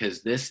this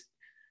because this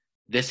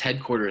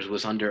headquarters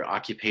was under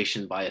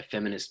occupation by the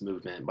feminist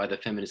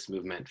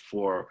movement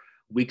for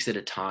weeks at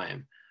a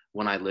time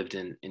when I lived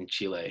in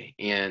Chile.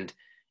 And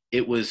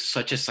it was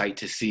such a sight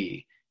to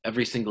see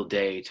every single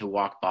day, to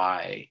walk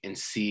by and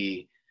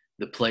see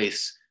the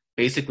place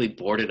basically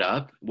boarded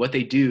up. What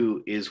they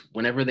do is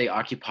whenever they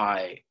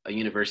occupy a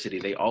university,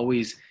 they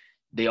always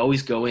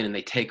go in and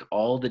they take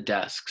all the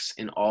desks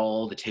and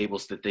all the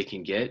tables that they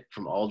can get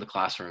from all the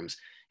classrooms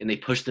and they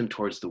push them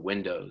towards the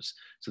windows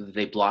so that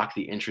they block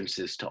the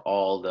entrances to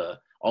all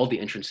the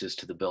entrances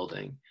to the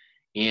building.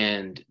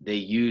 And they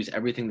use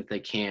everything that they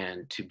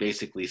can to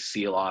basically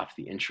seal off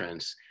the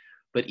entrance.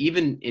 But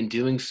even in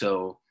doing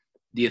so,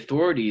 the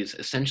authorities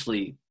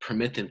essentially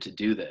permit them to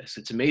do this.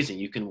 It's amazing.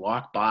 You can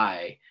walk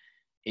by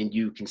and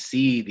you can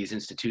see these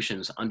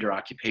institutions under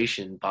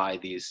occupation by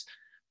these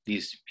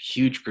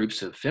huge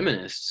groups of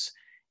feminists.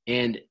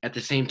 And at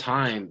the same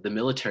time, the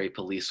military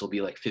police will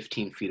be like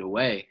 15 feet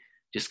away,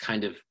 just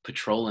kind of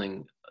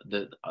patrolling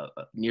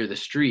near the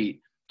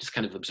street, just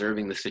kind of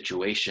observing the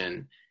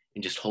situation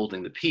and just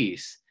holding the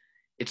peace.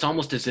 It's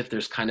almost as if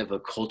there's kind of a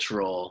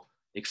cultural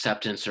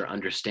acceptance or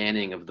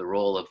understanding of the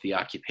role of the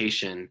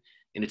occupation,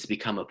 and it's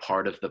become a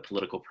part of the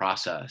political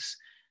process.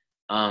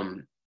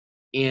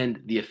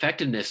 And the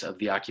effectiveness of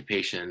the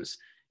occupations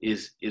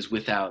is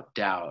without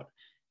doubt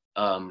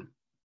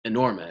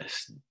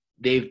enormous.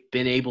 They've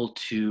been able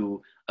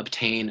to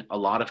obtain a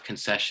lot of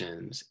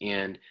concessions,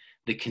 and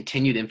the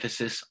continued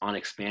emphasis on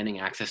expanding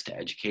access to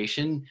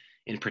education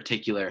in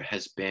particular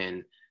has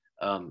been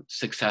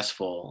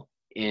successful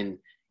in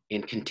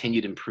in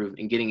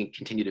getting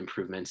continued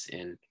improvements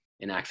in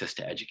access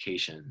to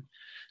education.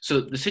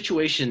 So the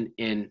situation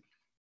in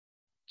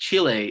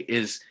Chile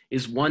is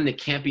one that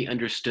can't be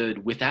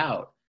understood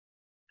without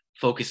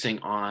focusing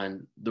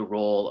on the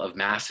role of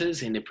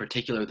masses, and in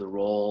particular the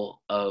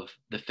role of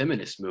the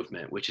feminist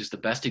movement, which is the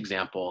best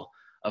example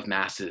of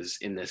masses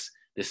in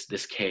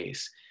this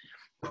case.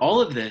 All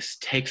of this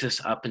takes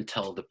us up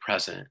until the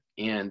present,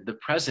 and the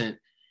present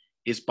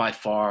is by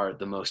far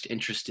the most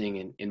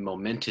interesting and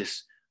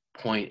momentous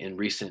point in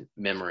recent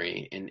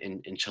memory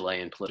in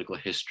Chilean political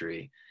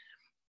history.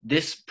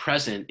 This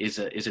present is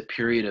a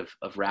period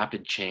of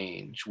rapid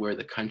change where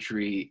the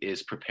country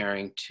is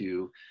preparing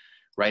to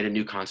write a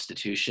new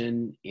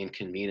constitution and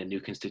convene a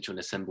new constituent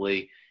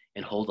assembly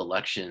and hold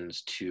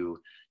elections to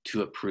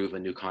approve a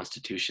new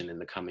constitution in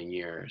the coming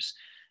years.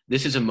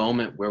 This is a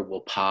moment where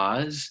we'll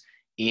pause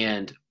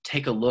and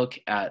take a look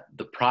at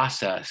the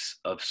process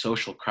of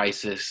social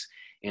crisis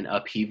and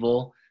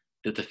upheaval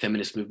that the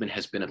feminist movement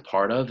has been a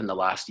part of in the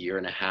last year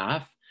and a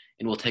half.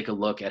 And we'll take a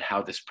look at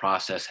how this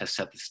process has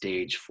set the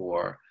stage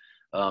for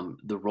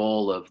the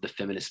role of the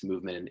feminist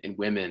movement and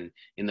women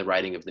in the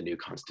writing of the new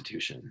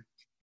constitution.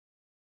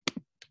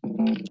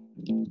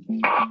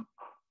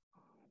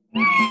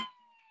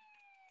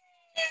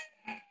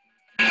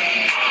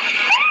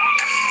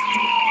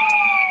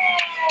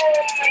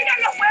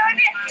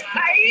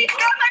 Ahí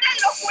cámaras,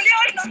 los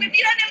culeados no me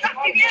tiran en las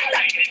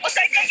pimientas. O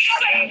sea,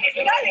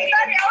 que dale,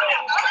 ahora.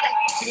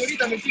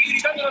 Señorita, me sigue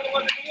gritando la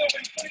tomar de comida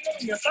por histórico.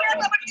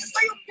 Mierda, porque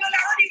soy un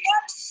violador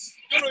igual.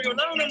 Yo no he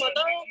violado, no he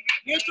matado,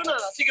 ni he hecho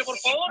nada. Así que, por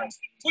favor,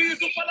 cuide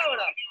sus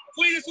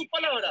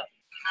palabras.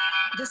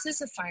 This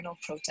is a final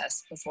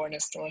protest before an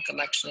historic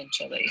election in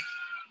Chile.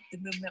 The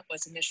movement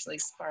was initially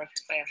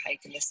sparked by a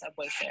hike in the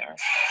subway fare.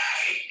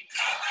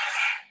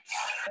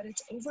 But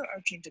its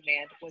overarching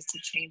demand was to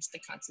change the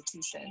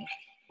constitution,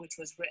 which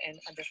was written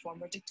under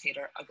former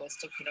dictator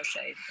Augusto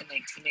Pinochet in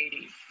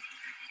 1980.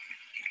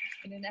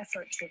 In an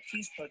effort to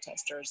appease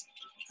protesters,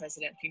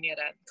 President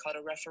Piñera called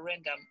a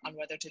referendum on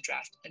whether to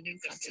draft a new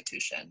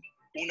constitution.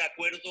 Un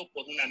acuerdo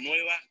por una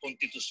nueva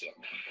constitución.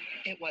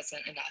 It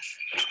wasn't enough.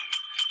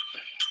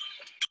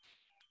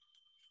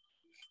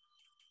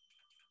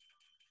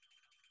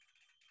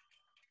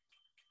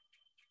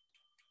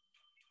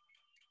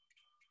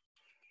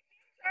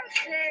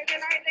 De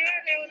la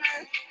idea de una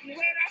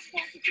nueva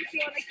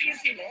constitución aquí en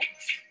Chile.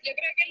 Yo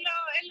creo que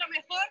es lo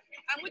mejor.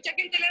 A mucha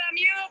gente le da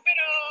miedo,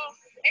 pero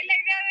es la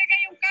idea de que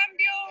haya un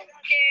cambio,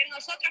 que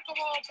nosotros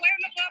como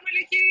pueblo podamos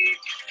elegir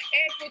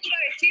el futuro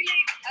de Chile.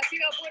 Ha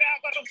sido pura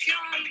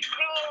corrupción,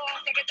 robo,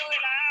 sobre todo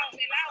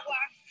del agua.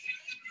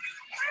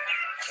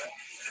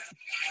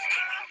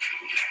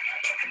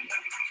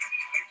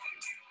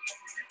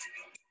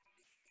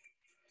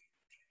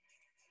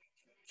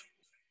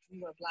 We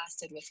were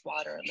blasted with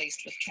water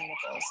laced with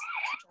chemicals,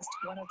 just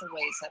one of the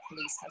ways that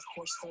police have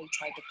forcefully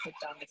tried to put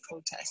down the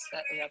protests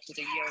that erupted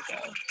a year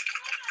ago.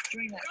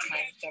 During that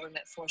time,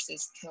 government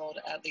forces killed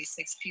at least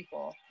 6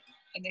 people,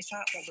 and they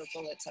shot rubber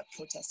bullets at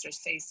protesters'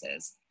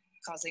 faces,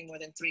 causing more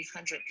than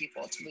 300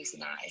 people to lose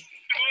an eye.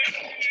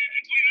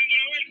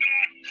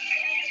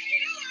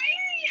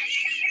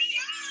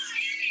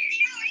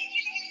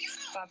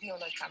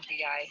 Fabiola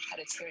Campillay had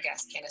a tear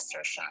gas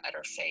canister shot at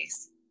her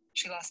face.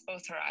 She lost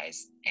both her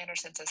eyes and her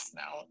sense of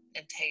smell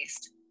and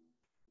taste.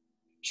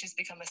 She's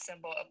become a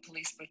symbol of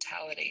police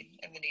brutality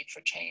and the need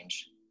for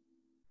change.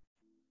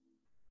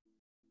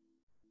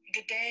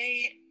 The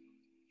day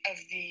of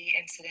the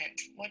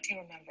incident, what do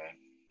you remember?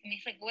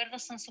 Mis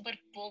recuerdos son súper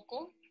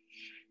pocos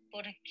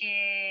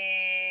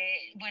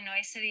porque, bueno,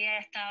 ese día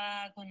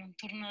estaba con un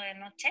turno de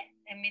noche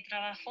en mi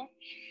trabajo.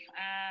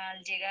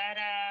 Al llegar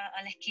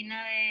a la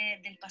esquina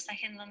del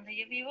pasaje en donde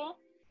yo vivo,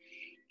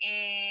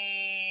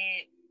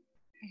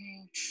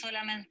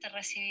 solamente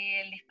recibí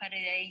el disparo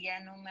y de ahí ya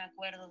no me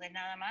acuerdo de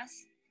nada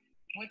más.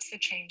 What's the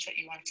change that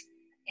you want?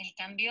 El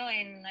cambio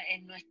en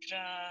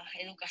nuestra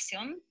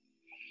educación,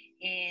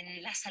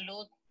 en la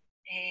salud,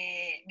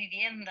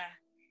 vivienda,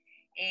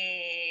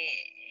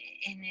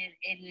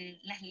 en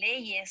las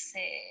leyes,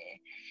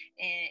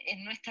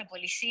 en nuestra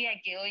policía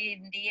que hoy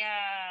en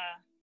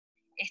día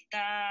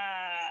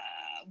está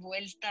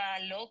vuelta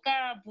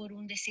loca por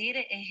un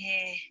decir,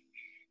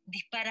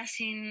 dispara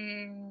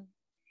sin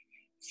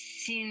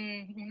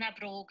una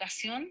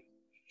provocación.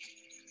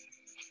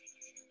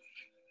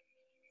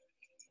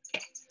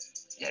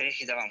 Ya,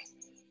 viejita, vamos.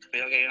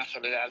 Creo que hay una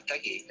soledad alta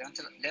aquí.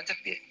 Levanta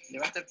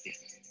el pie.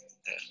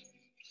 A ver.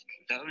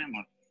 Cuidado, mi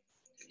amor.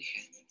 Te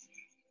dije.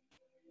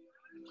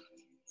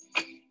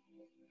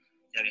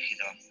 Ya,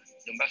 viejita, vamos.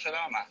 De un brazo a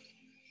la mamá.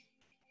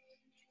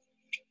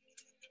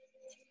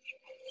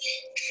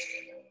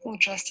 Will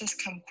justice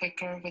come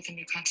quicker with the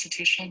new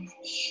constitution?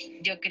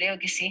 Yo creo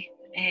que sí.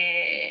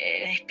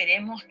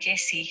 Esperemos que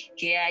sí,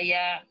 que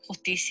haya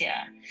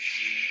justicia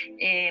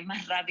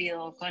más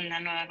rápido con la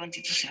nueva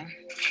constitución.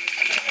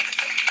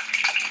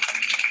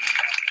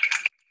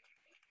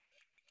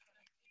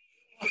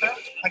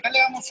 Acá le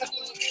vamos a hacer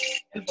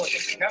el bote.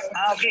 ¿Ya?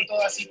 Ah, ok.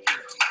 Todo así.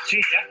 Sí,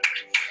 ya.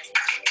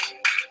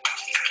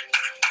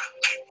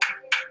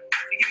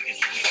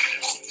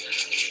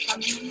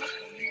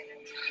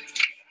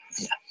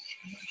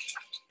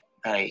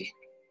 Ahí,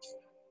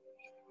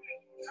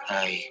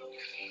 ahí.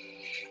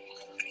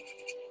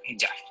 Y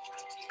ya.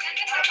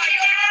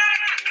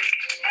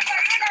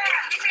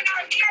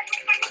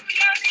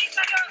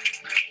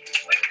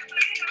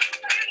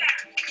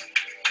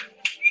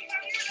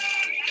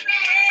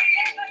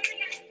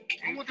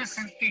 ¿Cómo te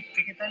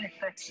sentiste? ¿Qué tal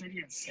esta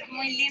experiencia?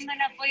 Muy lindo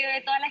el apoyo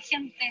de toda la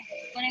gente.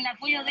 Con el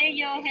apoyo de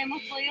ellos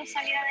hemos podido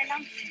salir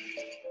adelante.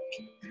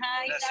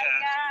 Ay,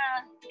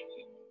 gracias.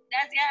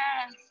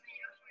 Gracias.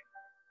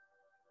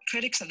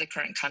 Critics of the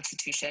current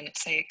constitution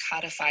say it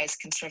codifies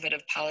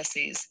conservative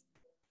policies.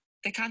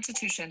 The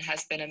constitution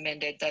has been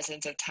amended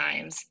dozens of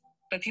times,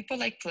 but people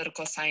like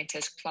political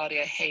scientist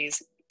Claudia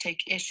Hayes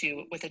take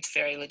issue with its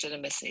very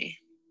legitimacy.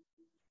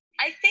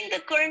 I think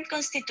the current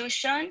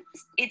constitution,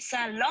 it's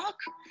a lock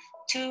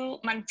to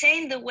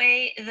maintain the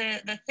way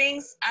the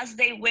things as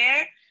they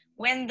were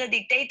when the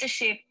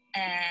dictatorship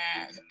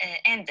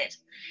ended.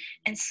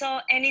 And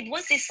it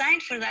was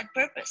designed for that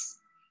purpose.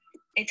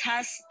 It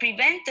has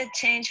prevented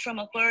change from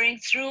occurring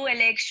through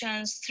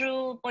elections,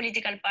 through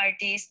political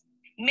parties.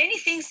 Many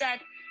things that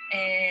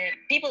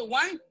people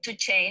want to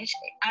change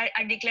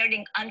are declared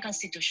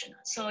unconstitutional.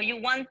 So you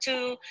want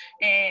to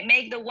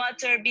make the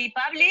water be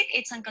public,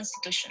 it's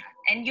unconstitutional.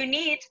 And you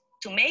need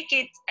to make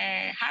it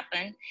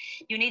happen,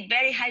 you need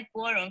very high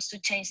quorums to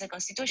change the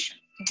constitution.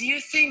 Do you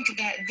think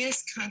that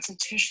this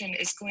constitution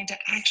is going to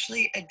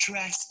actually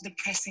address the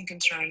pressing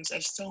concerns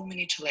of so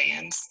many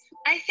Chileans?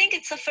 I think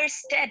it's a first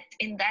step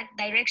in that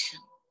direction.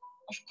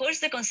 Of course,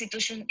 the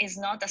constitution is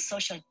not a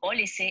social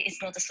policy,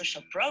 it's not a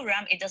social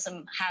program, it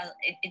doesn't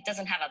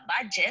have a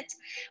budget,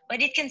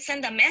 but it can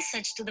send a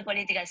message to the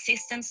political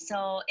system.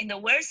 So in the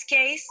worst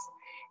case,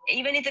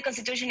 even if the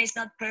constitution is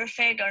not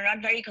perfect or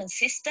not very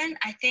consistent,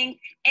 I think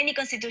any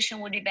constitution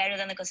would be better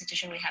than the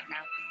constitution we have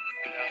now.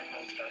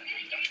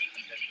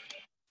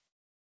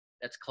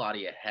 That's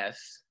Claudia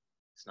Hess.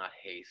 It's not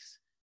Hayes.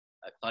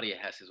 Claudia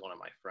Hess is one of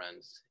my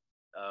friends.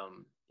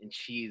 And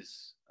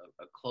she's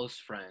a close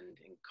friend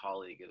and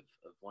colleague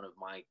of one of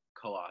my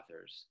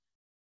co-authors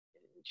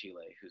in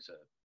Chile, who's a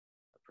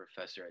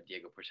professor at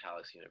Diego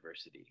Portales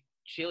University.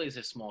 Chile is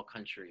a small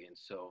country, and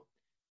so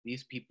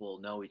these people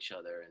know each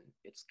other, and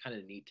it's kind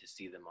of neat to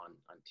see them on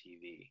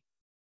TV.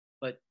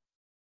 But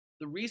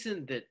the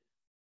reason that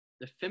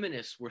the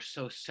feminists were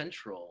so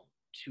central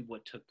to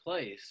what took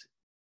place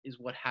is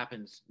what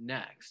happens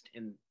next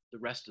in the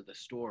rest of the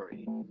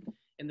story.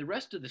 And the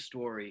rest of the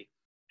story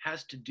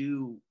has to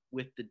do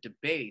with the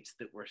debates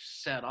that were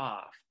set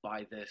off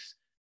by this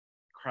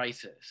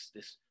crisis,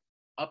 this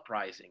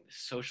uprising, this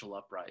social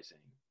uprising.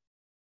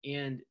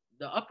 And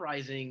the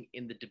uprising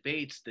in the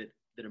debates that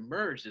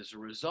emerged as a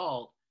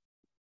result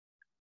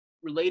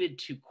related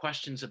to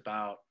questions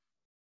about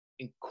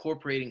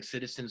incorporating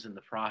citizens in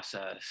the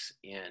process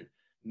and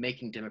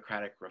making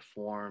democratic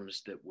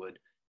reforms that would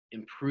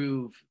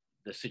improve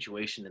the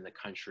situation in the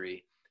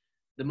country.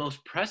 The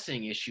most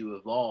pressing issue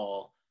of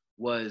all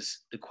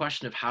was the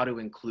question of how to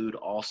include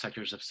all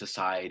sectors of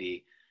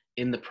society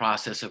in the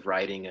process of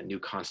writing a new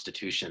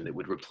constitution that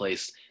would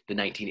replace the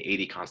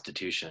 1980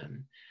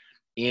 Constitution.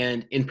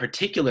 And in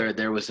particular,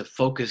 there was a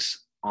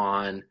focus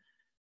on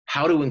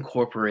how to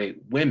incorporate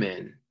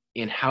women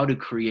and how to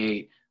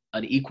create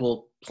an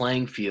equal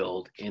playing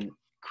field and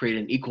create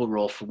an equal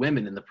role for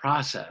women in the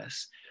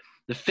process.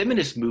 The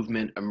feminist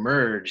movement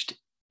emerged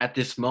at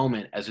this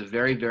moment as a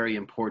very, very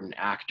important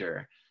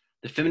actor.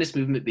 The feminist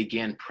movement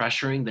began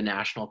pressuring the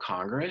National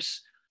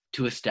Congress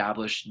to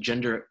establish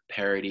gender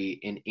parity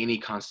in any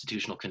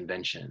constitutional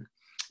convention.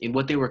 And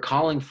what they were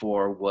calling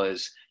for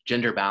was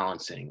gender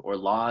balancing, or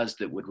laws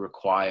that would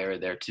require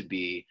there to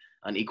be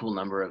an equal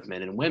number of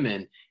men and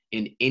women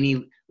in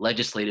any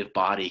legislative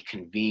body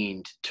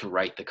convened to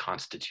write the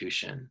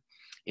Constitution.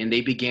 And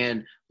they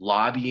began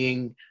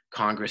lobbying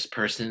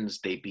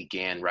congresspersons, they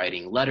began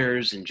writing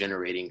letters and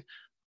generating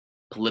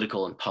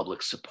political and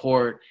public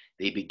support.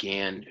 They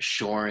began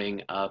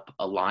shoring up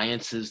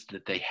alliances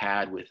that they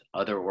had with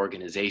other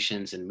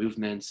organizations and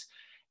movements.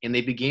 And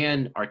they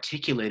began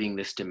articulating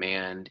this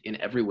demand in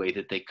every way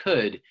that they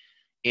could.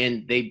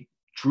 And they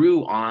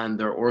drew on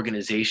their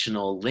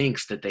organizational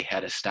links that they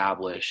had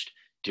established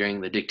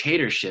during the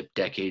dictatorship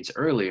decades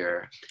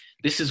earlier.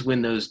 This is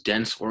when those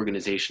dense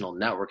organizational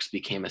networks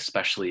became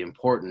especially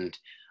important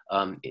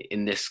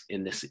in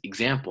this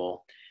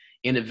example.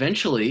 And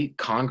eventually,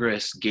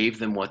 Congress gave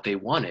them what they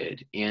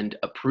wanted and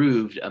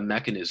approved a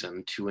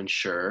mechanism to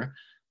ensure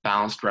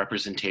balanced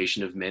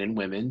representation of men and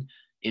women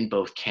in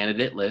both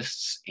candidate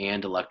lists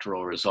and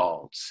electoral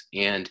results.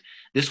 And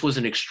this was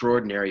an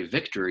extraordinary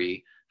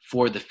victory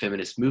for the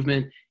feminist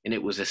movement, and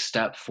it was a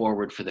step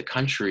forward for the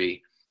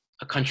country,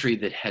 a country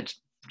that had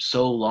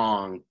so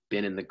long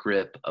been in the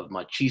grip of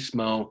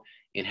machismo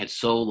and had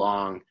so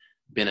long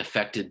been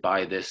affected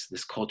by this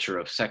culture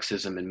of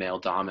sexism and male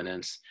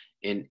dominance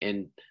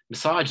and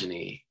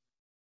misogyny.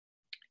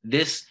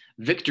 This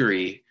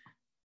victory,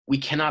 we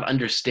cannot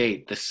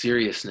understate the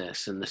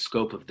seriousness and the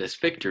scope of this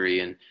victory.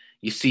 And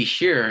you see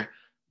here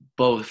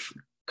both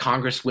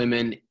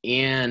congresswomen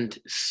and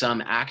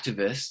some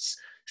activists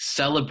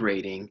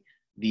celebrating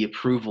the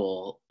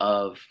approval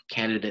of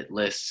candidate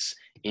lists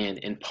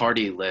and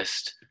party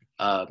list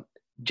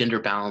gender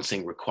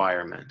balancing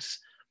requirements.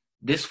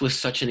 This was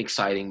such an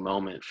exciting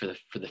moment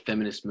for the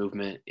feminist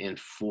movement and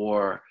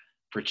for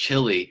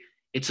Chile.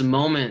 It's a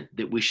moment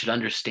that we should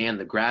understand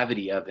the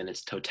gravity of in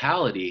its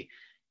totality.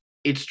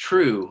 It's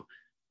true,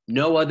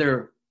 no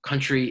other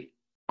country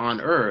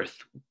on earth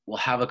will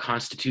have a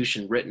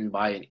constitution written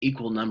by an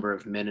equal number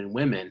of men and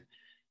women.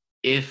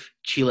 If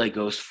Chile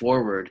goes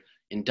forward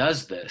and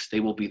does this, they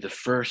will be the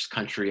first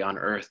country on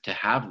earth to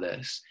have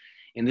this.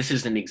 And this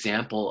is an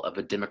example of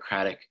a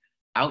democratic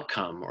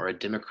outcome or a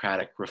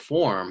democratic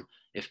reform,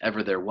 if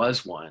ever there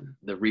was one,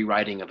 the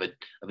rewriting of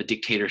a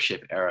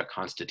dictatorship era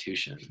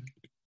constitution.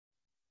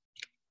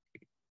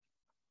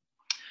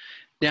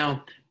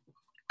 Now,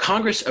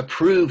 Congress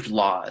approved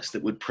laws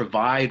that would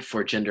provide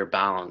for gender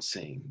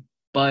balancing,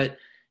 but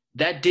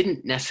that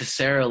didn't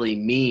necessarily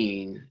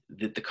mean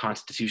that the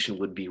Constitution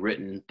would be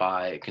written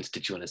by a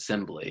Constituent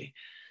Assembly.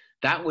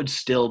 That would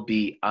still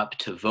be up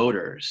to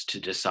voters to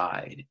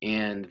decide.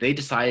 And they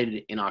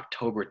decided in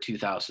October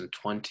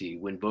 2020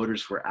 when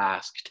voters were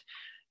asked,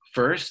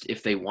 first,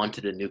 if they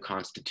wanted a new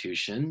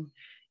constitution,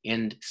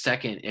 and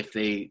second, if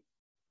they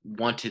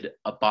wanted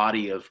a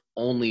body of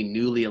only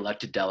newly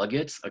elected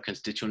delegates, a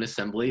Constituent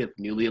Assembly of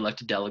newly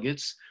elected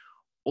delegates,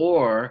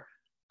 or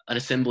an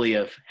assembly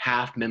of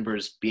half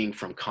members being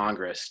from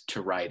Congress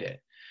to write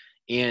it.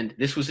 And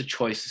this was a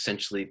choice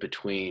essentially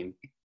between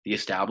the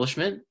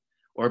establishment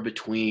or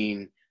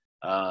between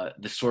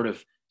the sort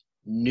of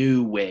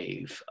new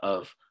wave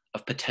of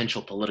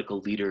potential political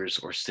leaders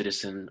or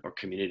citizen or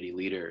community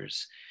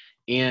leaders.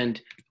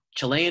 And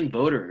Chilean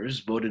voters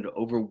voted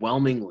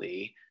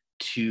overwhelmingly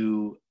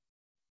to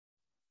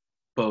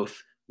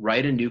both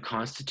write a new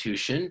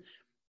constitution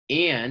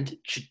and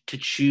to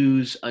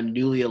choose a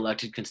newly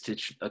elected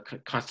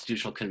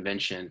constitutional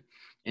convention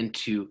and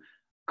to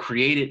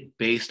create it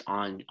based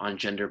on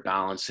gender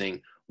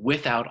balancing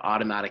without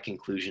automatic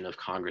inclusion of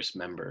Congress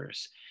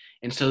members.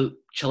 And so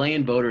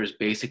Chilean voters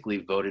basically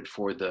voted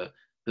for the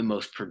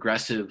most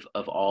progressive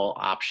of all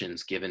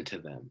options given to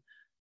them.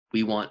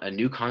 We want a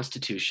new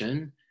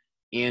constitution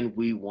and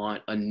we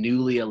want a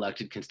newly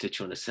elected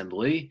Constituent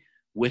Assembly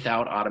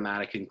without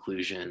automatic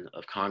inclusion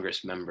of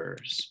Congress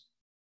members.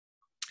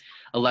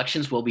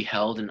 Elections will be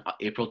held in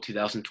April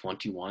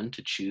 2021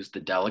 to choose the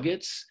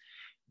delegates,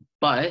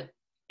 but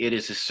it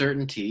is a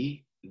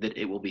certainty that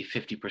it will be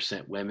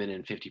 50% women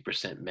and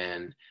 50%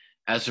 men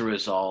as a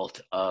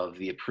result of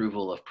the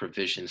approval of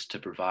provisions to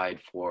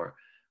provide for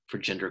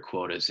gender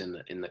quotas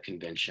in the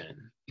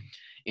convention.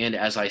 And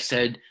as I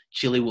said,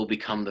 Chile will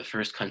become the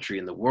first country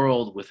in the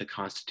world with a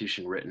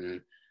constitution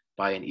written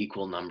by an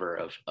equal number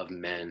of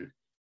men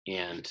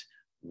and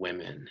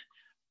women.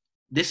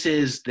 This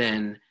is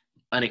then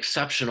an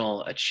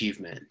exceptional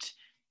achievement.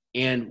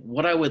 And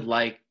what I would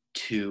like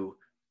to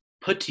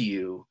put to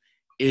you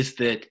is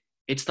that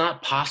it's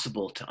not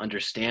possible to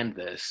understand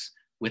this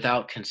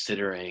without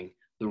considering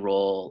the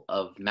role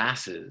of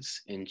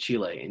masses in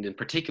Chile, and in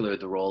particular,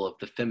 the role of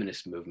the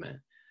feminist movement.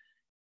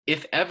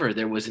 If ever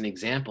there was an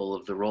example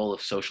of the role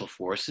of social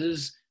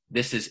forces,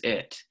 this is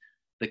it.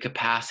 The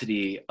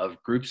capacity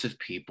of groups of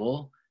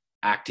people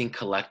acting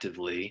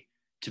collectively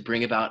to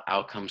bring about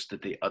outcomes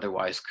that they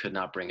otherwise could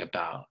not bring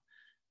about.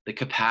 The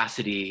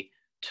capacity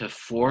to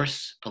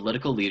force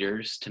political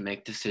leaders to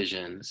make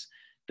decisions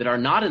that are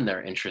not in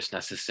their interest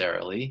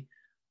necessarily,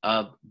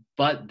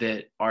 but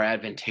that are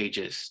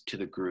advantageous to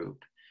the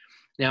group.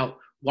 Now,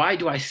 why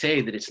do I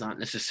say that it's not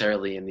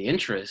necessarily in the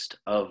interest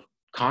of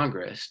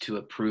Congress to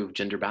approve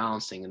gender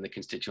balancing in the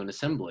Constituent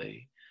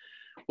Assembly?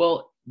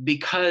 Well,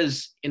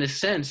 because in a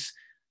sense,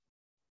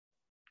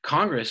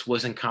 Congress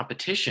was in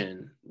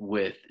competition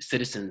with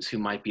citizens who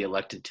might be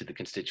elected to the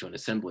Constituent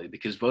Assembly,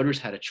 because voters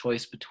had a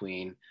choice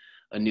between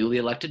a newly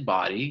elected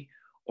body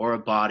or a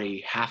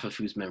body half of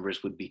whose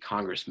members would be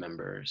Congress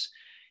members.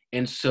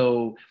 And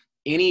so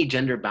any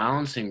gender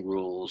balancing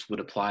rules would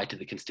apply to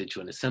the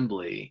Constituent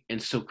Assembly.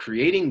 And so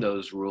creating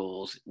those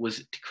rules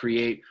was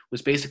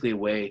basically a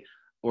way,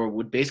 or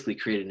would basically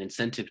create an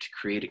incentive to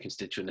create a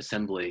Constituent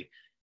Assembly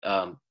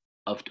of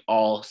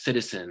all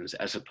citizens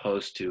as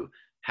opposed to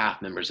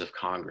half members of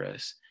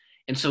Congress.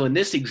 And so in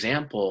this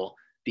example,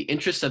 the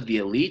interests of the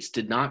elites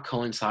did not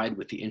coincide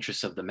with the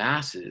interests of the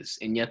masses,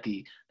 and yet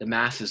the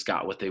masses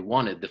got what they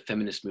wanted, the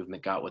feminist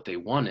movement got what they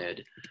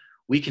wanted.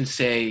 We can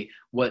say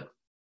what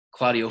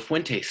Claudio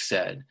Fuentes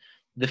said: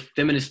 the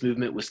feminist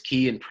movement was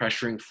key in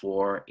pressuring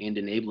for and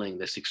enabling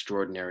this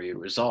extraordinary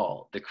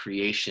result, the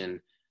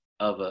creation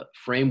of a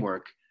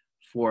framework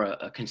for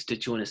a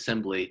Constituent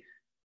Assembly,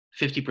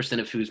 50%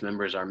 of whose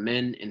members are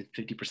men and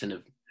 50%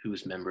 of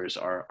whose members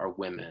are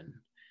women.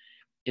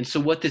 And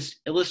so what this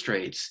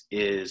illustrates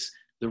is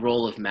the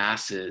role of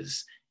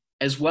masses,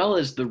 as well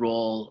as the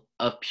role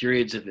of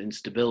periods of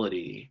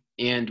instability.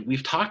 And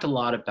we've talked a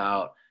lot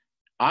about,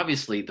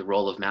 obviously, the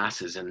role of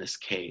masses in this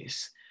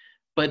case.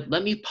 But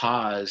let me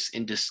pause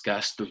and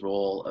discuss the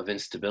role of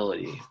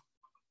instability.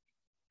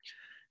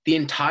 The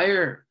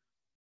entire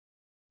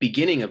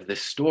beginning of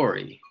this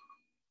story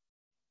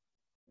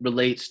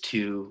relates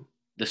to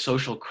the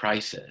social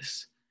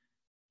crisis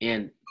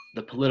and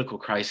the political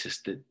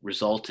crisis that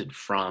resulted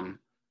from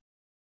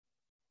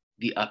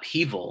the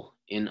upheaval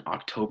in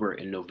October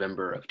and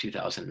November of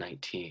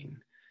 2019.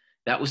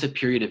 That was a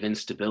period of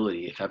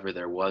instability, if ever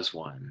there was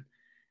one.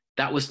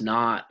 That was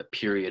not a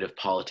period of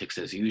politics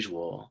as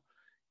usual.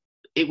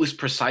 It was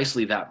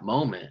precisely that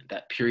moment,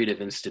 that period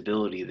of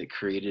instability, that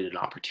created an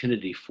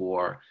opportunity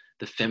for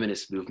the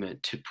feminist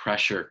movement to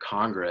pressure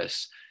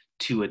Congress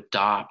to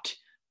adopt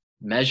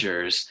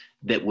measures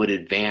that would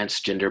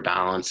advance gender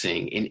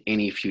balancing in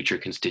any future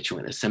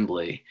constituent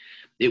assembly.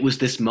 It was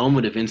this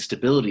moment of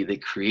instability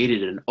that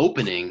created an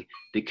opening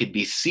that could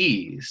be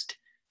seized,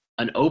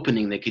 an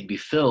opening that could be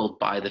filled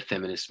by the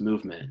feminist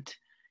movement.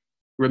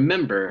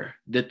 Remember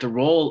that the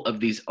role of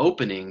these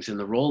openings and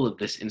the role of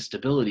this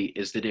instability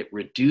is that it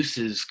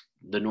reduces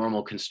the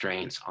normal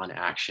constraints on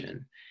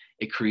action.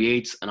 It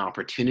creates an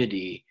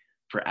opportunity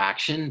for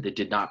action that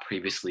did not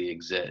previously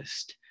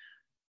exist.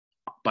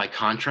 By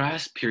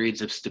contrast,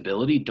 periods of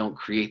stability don't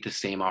create the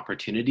same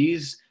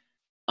opportunities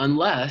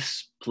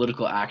unless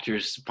political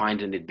actors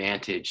find an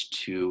advantage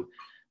to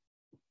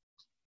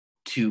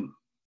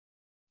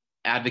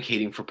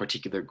advocating for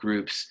particular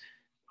groups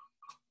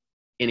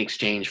in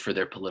exchange for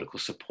their political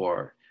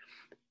support.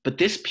 But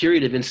this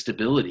period of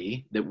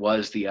instability that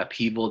was the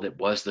upheaval, that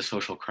was the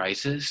social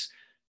crisis,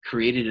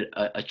 created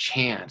a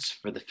chance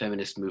for the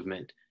feminist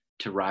movement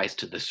to rise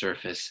to the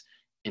surface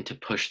and to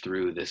push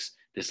through this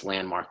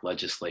landmark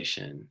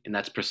legislation. And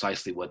that's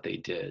precisely what they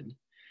did.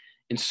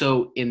 And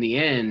so in the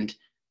end,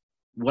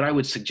 what I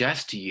would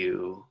suggest to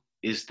you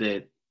is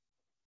that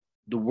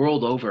the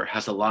world over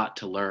has a lot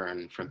to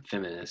learn from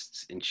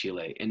feminists in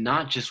Chile, and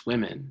not just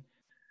women.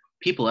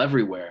 People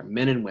everywhere,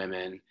 men and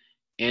women,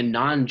 and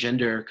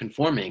non-gender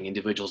conforming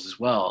individuals as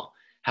well,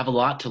 have a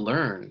lot to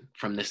learn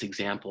from this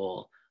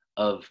example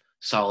of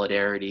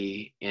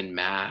solidarity in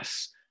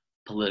mass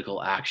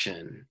political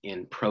action,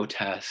 in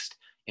protest,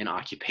 in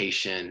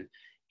occupation,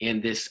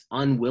 and this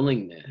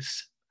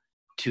unwillingness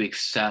to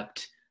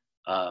accept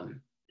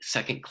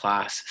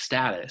second-class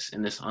status,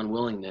 and this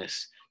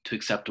unwillingness to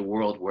accept a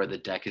world where the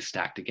deck is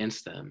stacked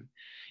against them.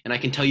 And I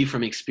can tell you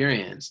from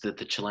experience that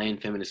the Chilean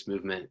feminist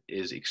movement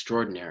is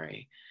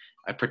extraordinary.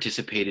 I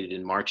participated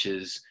in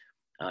marches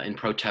and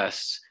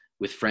protests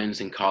with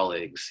friends and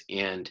colleagues,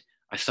 and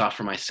I saw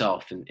for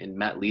myself and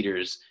met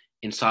leaders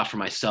and saw for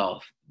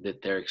myself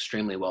that they're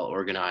extremely well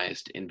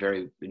organized and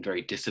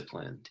very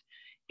disciplined.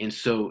 And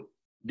so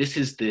this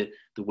is the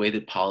way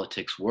that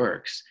politics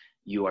works.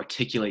 You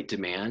articulate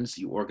demands,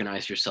 you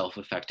organize yourself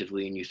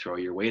effectively, and you throw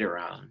your weight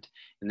around.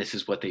 And this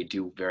is what they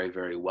do very,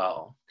 very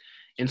well.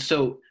 And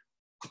so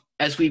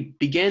as we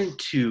begin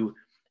to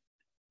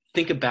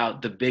think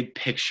about the big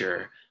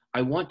picture,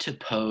 I want to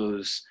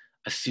pose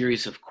a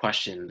series of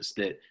questions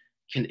that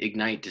can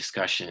ignite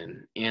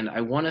discussion. And I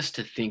want us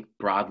to think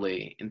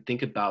broadly and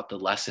think about the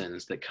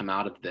lessons that come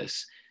out of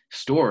this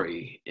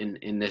story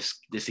in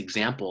this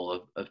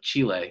example of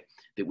Chile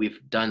that we've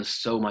done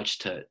so much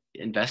to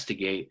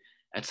investigate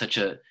at such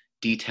a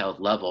detailed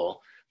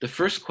level. The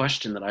first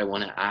question that I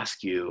want to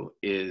ask you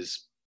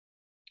is,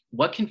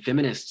 what can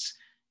feminists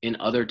in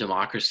other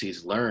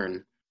democracies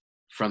learn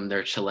from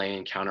their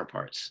Chilean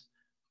counterparts?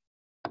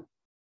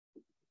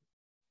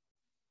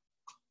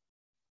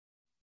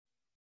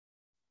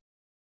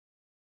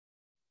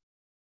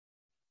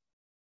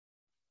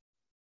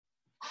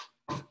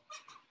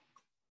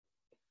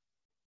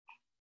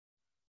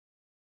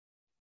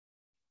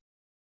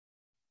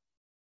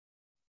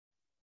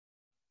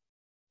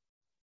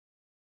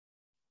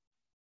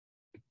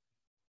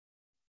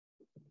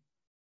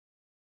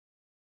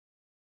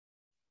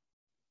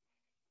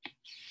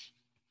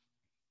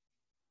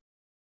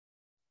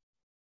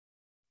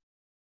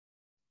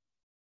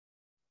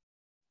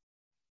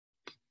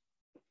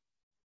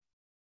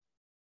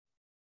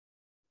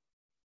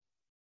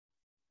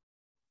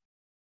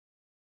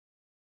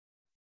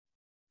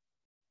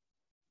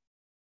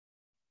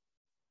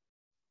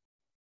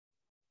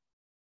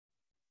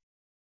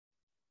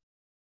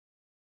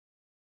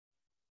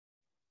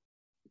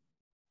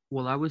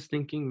 Well, I was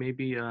thinking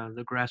maybe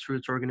the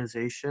grassroots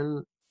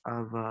organization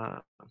of uh,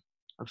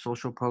 of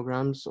social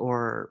programs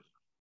or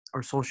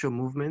social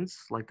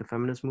movements like the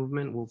feminist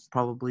movement will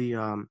probably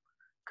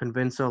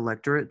convince the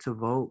electorate to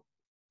vote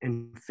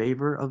in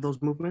favor of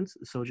those movements.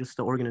 So just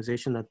the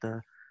organization that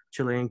the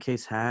Chilean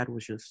case had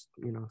was just,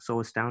 so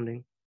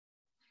astounding.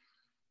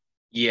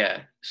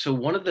 Yeah, so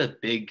one of the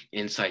big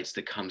insights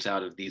that comes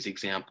out of these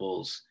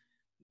examples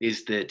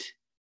is that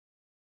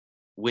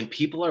when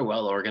people are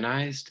well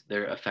organized,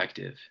 they're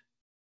effective.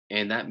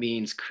 And that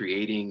means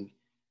creating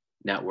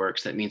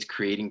networks, that means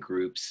creating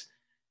groups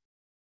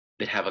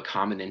that have a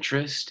common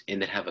interest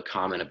and that have a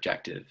common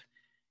objective.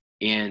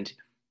 And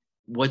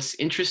what's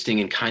interesting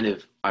and kind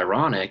of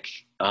ironic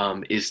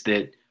is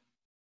that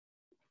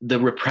the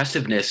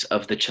repressiveness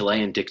of the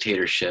Chilean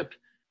dictatorship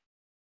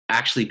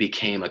actually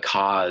became a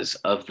cause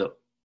of the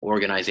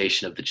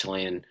organization of the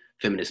Chilean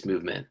feminist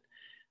movement.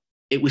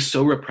 it was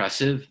so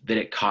repressive that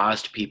it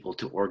caused people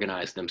to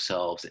organize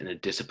themselves in a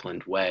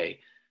disciplined way,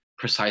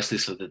 precisely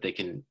so that they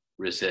can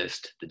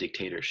resist the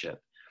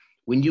dictatorship.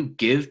 When you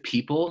give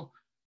people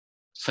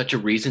such a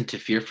reason to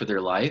fear for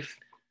their life,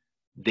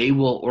 they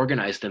will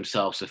organize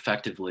themselves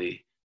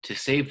effectively to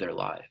save their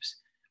lives.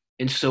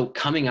 And so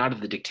coming out of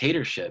the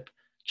dictatorship,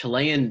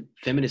 Chilean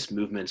feminist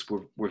movements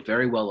were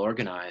very well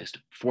organized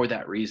for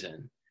that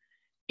reason.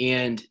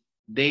 And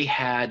they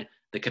had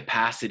the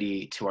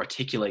capacity to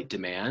articulate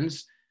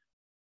demands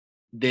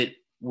that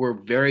were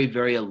very,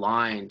 very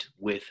aligned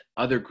with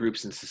other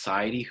groups in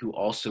society who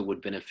also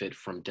would benefit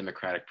from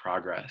democratic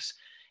progress.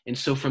 And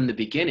so from the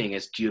beginning,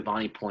 as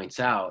Giovanni points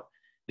out,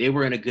 they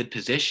were in a good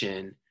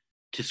position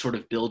to sort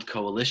of build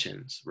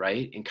coalitions,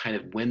 right? And kind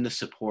of win the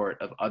support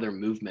of other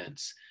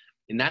movements.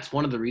 And that's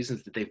one of the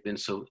reasons that they've been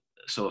so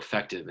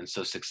effective and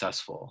so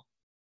successful.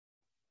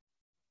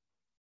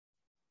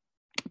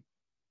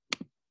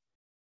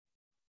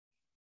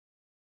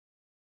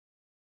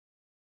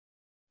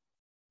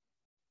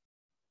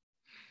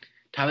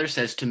 Tyler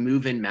says to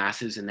move in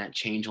masses and that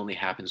change only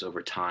happens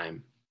over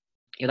time.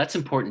 Yeah, that's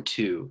important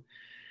too,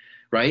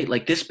 right?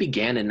 Like this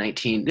began in like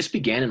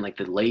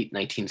the late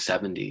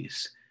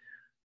 1970s.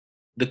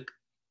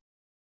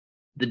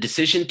 The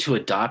decision to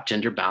adopt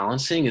gender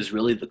balancing is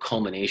really the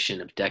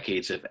culmination of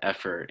decades of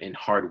effort and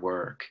hard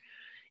work.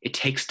 It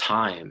takes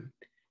time,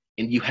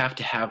 and you have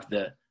to have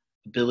the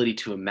ability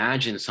to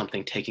imagine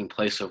something taking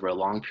place over a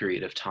long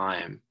period of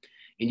time.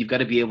 And you've got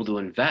to be able to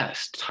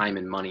invest time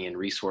and money and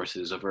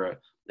resources over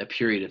a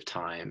period of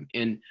time.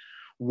 And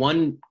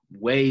one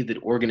way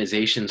that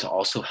organizations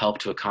also help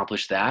to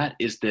accomplish that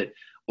is that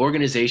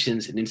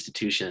organizations and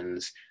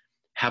institutions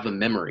have a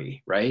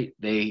memory, right?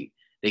 They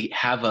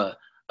have a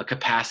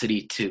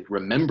capacity to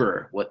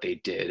remember what they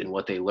did and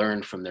what they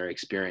learned from their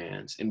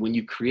experience. And when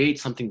you create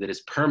something that is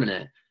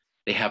permanent,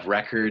 they have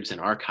records and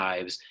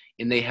archives,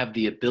 and they have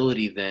the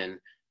ability then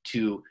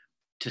to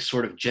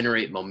sort of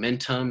generate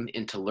momentum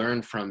and to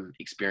learn from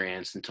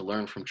experience and to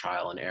learn from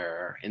trial and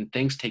error. And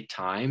things take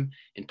time,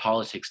 and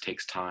politics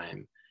takes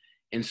time.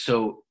 And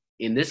so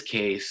in this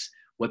case,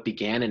 what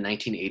began in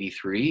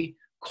 1983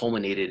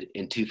 culminated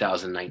in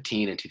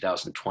 2019 and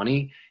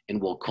 2020,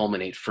 and will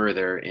culminate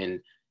further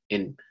in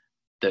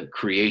the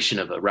creation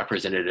of a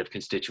representative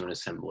constituent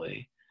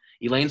assembly.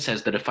 Elaine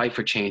says that a fight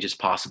for change is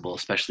possible,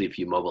 especially if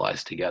you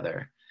mobilize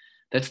together.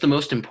 That's the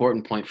most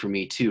important point for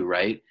me too,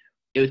 right?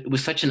 It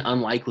was such an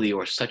unlikely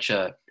or such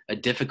a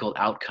difficult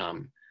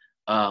outcome,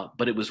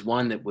 but it was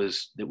one that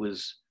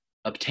was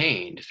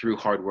obtained through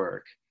hard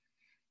work.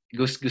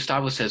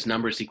 Gustavo says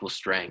numbers equal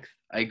strength.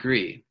 I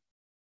agree.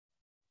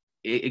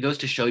 It goes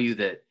to show you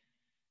that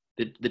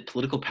the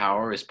political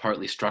power is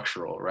partly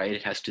structural, right?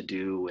 It has to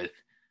do with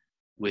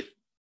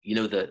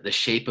the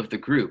shape of the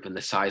group and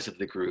the size of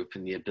the group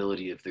and the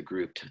ability of the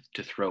group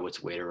to throw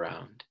its weight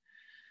around.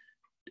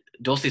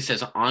 Dulce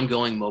says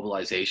ongoing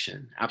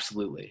mobilization.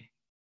 Absolutely.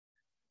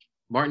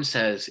 Martin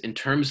says, in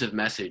terms of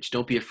message,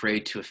 don't be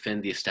afraid to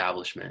offend the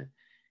establishment,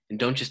 and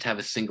don't just have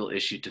a single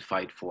issue to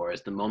fight for,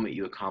 as the moment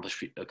you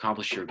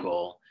accomplish your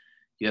goal,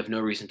 you have no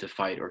reason to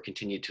fight or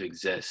continue to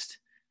exist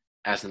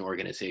as an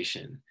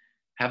organization.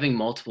 Having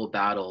multiple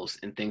battles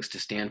and things to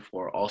stand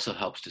for also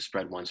helps to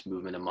spread one's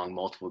movement among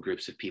multiple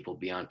groups of people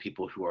beyond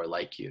people who are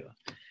like you.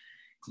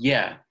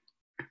 Yeah,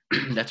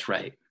 that's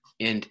right.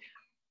 And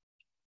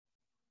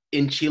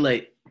in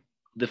Chile,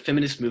 the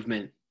feminist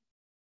movement,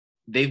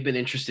 they've been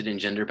interested in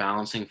gender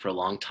balancing for a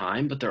long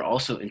time, but they're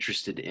also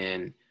interested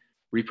in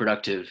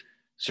reproductive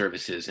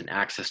services and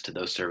access to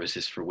those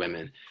services for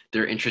women.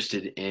 They're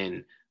interested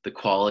in the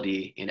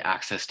quality and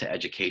access to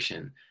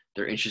education.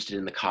 They're interested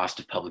in the cost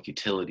of public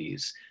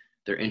utilities.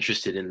 They're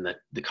interested in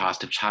the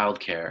cost of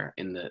childcare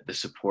and the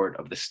support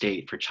of the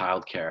state for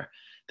childcare.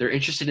 They're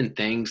interested in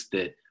things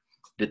that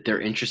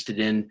they're interested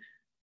in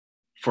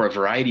for a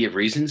variety of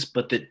reasons,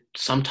 but that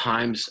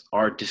sometimes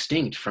are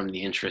distinct from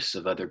the interests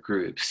of other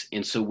groups.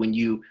 And so when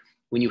you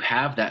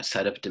have that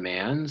set of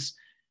demands,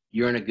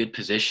 you're in a good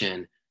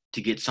position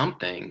to get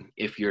something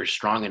if you're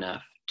strong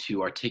enough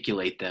to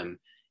articulate them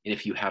and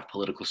if you have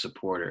political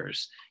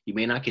supporters. You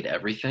may not get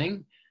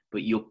everything,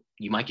 but you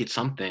might get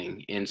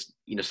something. And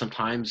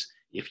sometimes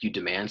if you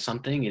demand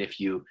something and if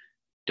you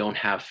don't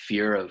have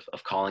fear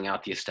of calling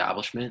out the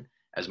establishment,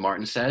 as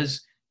Martin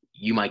says,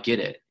 you might get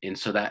it. And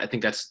so I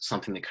think that's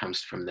something that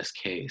comes from this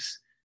case.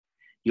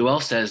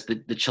 Yoel says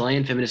that the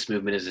Chilean feminist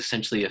movement is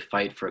essentially a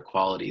fight for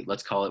equality,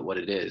 let's call it what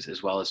it is,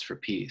 as well as for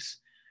peace.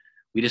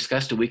 We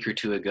discussed a week or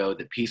two ago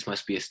that peace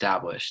must be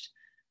established,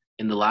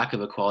 and the lack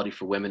of equality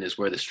for women is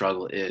where the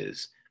struggle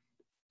is.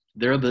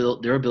 Their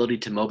ability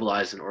to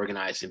mobilize and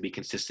organize and be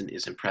consistent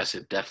is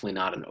impressive, definitely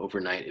not an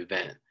overnight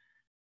event.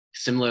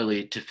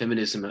 Similarly to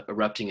feminism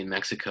erupting in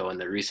Mexico and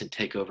the recent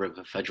takeover of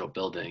a federal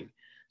building,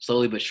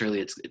 slowly but surely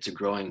it's a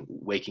growing,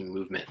 waking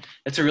movement.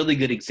 That's a really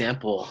good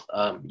example,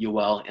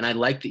 Yoel, and I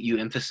like that you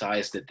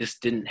emphasize that this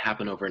didn't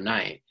happen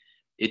overnight.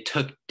 It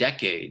took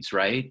decades,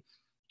 right?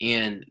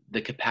 And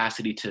the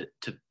capacity to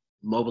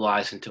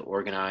mobilize and to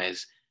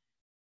organize,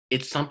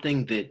 it's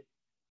something that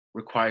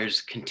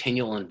requires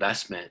continual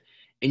investment.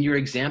 And your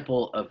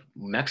example of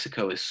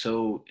Mexico is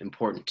so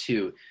important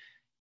too.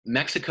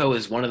 Mexico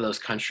is one of those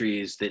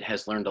countries that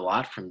has learned a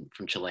lot from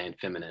Chilean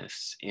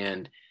feminists.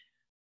 And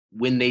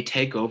when they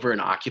take over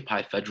and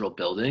occupy federal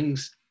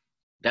buildings,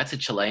 that's a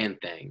Chilean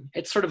thing.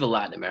 It's sort of a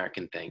Latin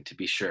American thing, to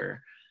be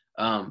sure.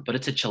 But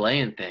it's a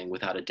Chilean thing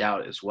without a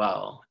doubt as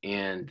well.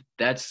 And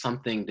that's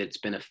something that's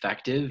been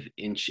effective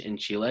in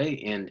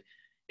Chile. And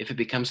if it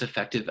becomes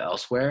effective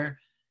elsewhere,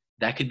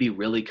 that could be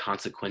really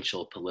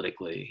consequential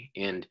politically.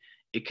 And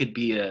it could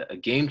be a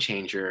game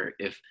changer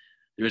if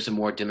there's a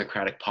more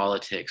democratic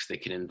politics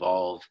that can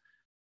involve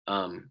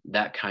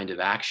that kind of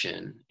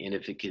action. And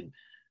if it could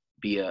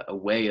be a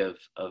way of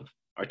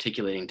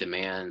articulating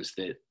demands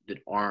that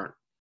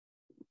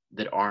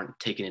aren't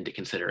taken into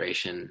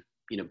consideration,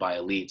 by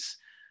elites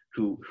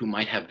who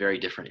might have very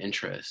different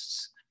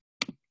interests.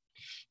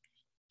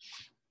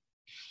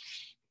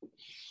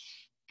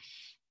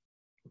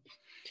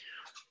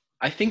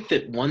 I think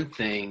that one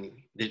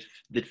thing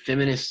that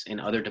feminists in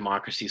other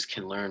democracies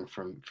can learn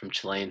from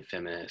Chilean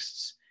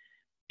feminists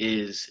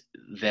is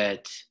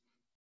that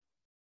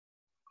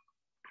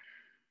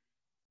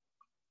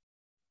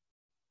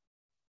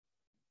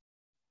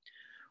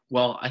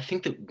I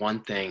think that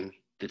one thing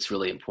that's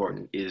really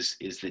important is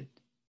that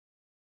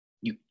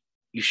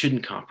you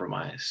shouldn't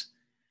compromise.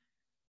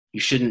 You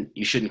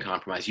shouldn't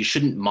compromise. You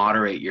shouldn't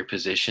moderate your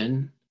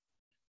position.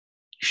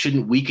 You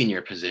shouldn't weaken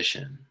your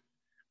position.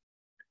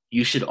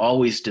 You should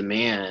always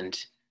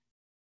demand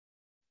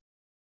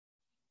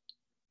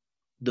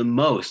the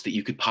most that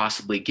you could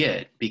possibly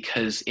get,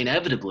 because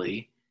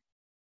inevitably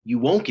you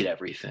won't get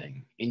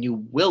everything and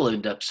you will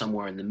end up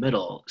somewhere in the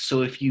middle.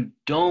 So if you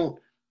don't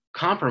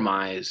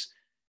compromise,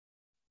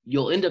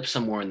 you'll end up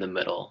somewhere in the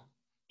middle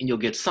and you'll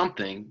get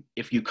something.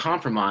 If you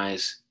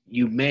compromise,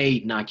 you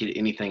may not get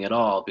anything at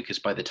all, because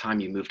by the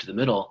time you move to the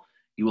middle,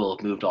 you will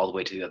have moved all the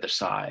way to the other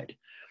side.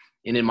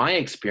 And in my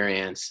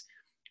experience,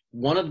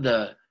 one of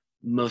the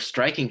most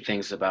striking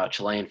things about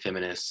Chilean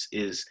feminists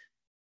is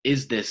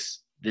this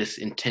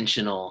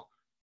intentional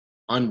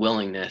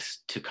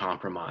unwillingness to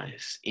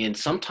compromise. And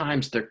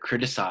sometimes they're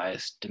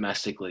criticized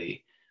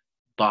domestically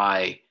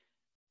by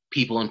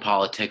people in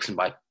politics and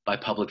by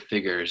public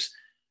figures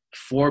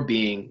for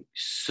being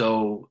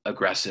so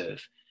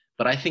aggressive.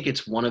 But I think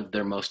it's one of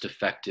their most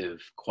effective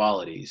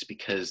qualities,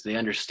 because they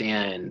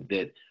understand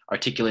that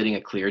articulating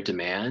a clear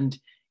demand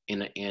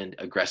and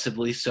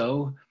aggressively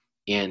so,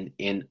 and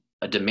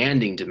a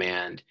demanding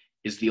demand,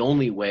 is the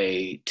only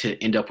way to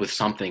end up with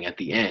something at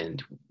the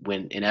end,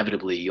 when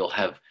inevitably you'll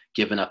have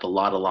given up a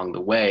lot along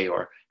the way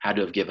or had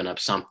to have given up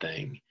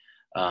something.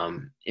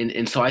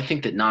 And so I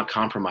think that not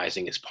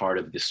compromising is part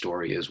of the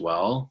story as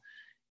well.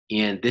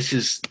 And this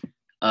is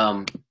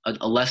a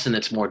lesson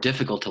that's more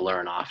difficult to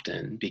learn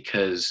often,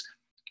 because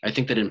I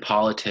think that in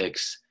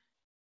politics,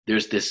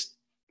 there's this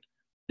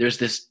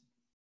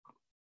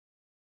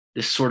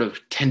sort of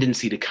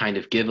tendency to kind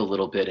of give a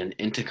little bit and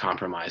into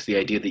compromise, the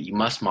idea that you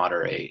must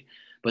moderate.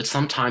 But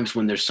sometimes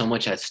when there's so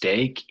much at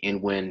stake,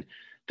 and when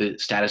the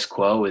status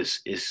quo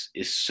is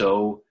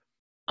so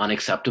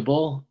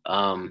unacceptable,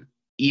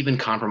 even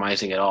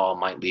compromising at all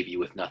might leave you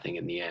with nothing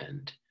in the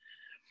end.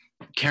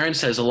 Karen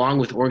says, along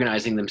with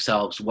organizing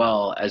themselves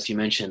well, as you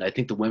mentioned, I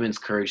think the women's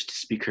courage to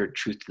speak her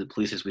truth to the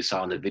police, as we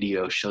saw in the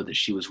video, showed that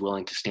she was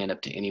willing to stand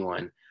up to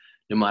anyone,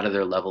 no matter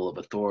their level of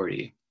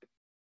authority.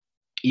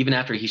 Even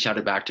after he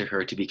shouted back to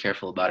her to be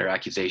careful about her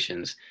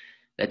accusations,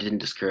 that didn't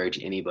discourage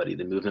anybody.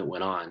 The movement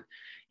went on.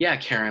 Yeah,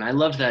 Karen, I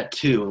loved that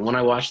too. And when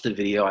I watched the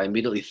video, I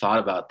immediately thought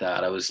about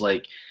that. I was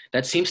like,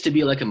 that seems to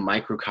be like a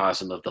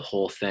microcosm of the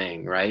whole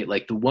thing, right?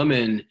 Like, the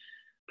woman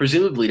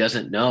presumably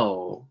doesn't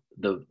know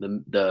the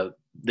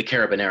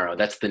Carabinero.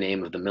 That's the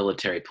name of the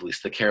military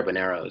police, the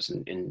Carabineros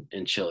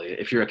in Chile.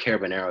 If you're a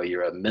Carabinero,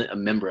 you're a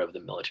member of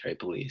the military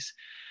police.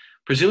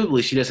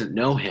 Presumably she doesn't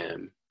know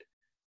him,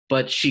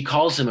 but she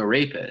calls him a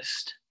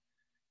rapist.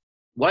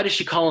 Why does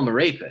she call him a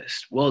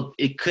rapist? Well,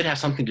 it could have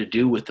something to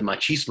do with the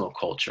machismo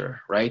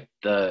culture, right?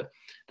 The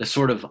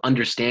sort of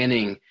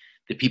understanding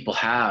that people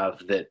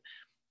have that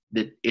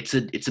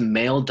it's a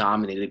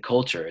male-dominated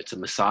culture. It's a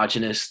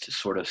misogynist,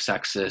 sort of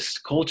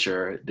sexist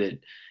culture that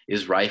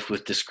is rife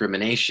with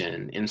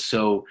discrimination. And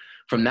so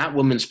from that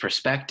woman's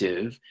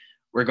perspective,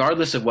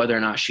 regardless of whether or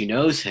not she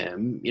knows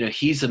him,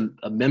 he's a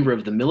member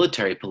of the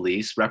military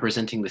police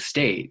representing the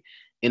state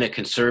in a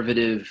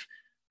conservative,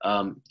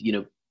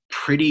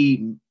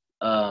 pretty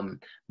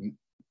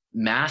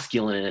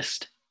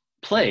masculinist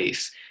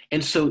place.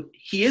 And so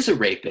he is a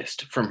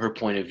rapist from her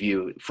point of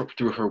view,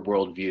 through her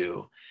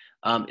worldview.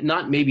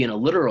 Not maybe in a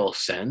literal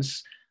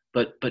sense,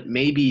 but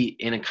maybe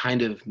in a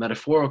kind of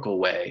metaphorical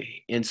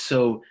way. And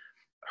so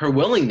her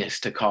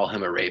willingness to call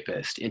him a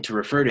rapist and to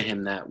refer to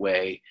him that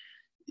way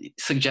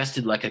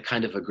suggested like a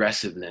kind of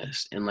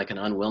aggressiveness and like an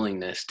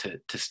unwillingness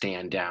to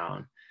stand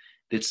down.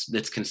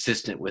 That's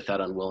consistent with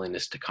that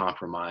unwillingness to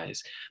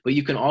compromise. But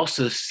you can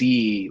also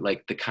see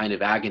like the kind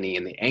of agony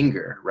and the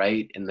anger,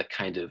 right? And the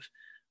kind of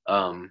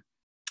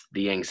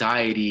the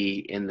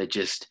anxiety and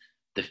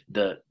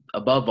the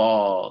above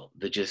all,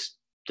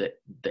 the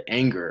the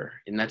anger,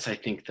 and that's, I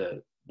think,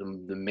 the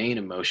main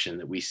emotion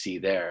that we see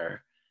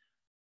there.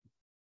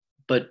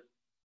 But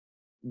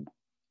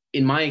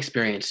in my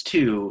experience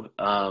too,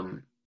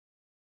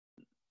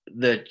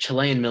 the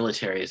Chilean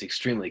military is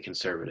extremely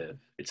conservative.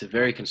 It's a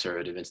very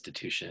conservative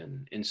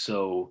institution, and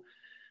so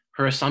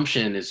her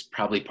assumption is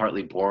probably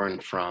partly born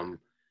from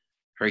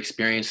her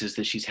experiences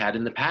that she's had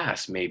in the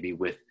past, maybe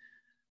with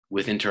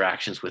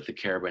interactions with the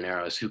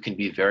Carabineros, who can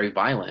be very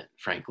violent,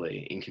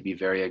 frankly, and can be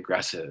very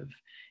aggressive,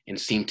 and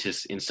seem to,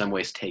 in some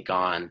ways, take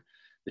on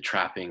the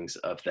trappings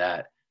of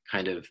that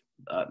kind of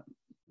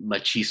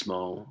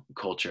machismo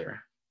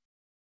culture.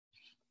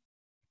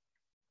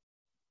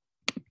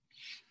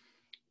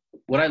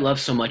 What I love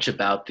so much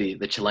about the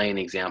Chilean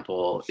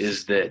example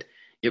is that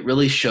it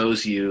really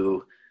shows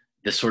you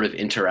the sort of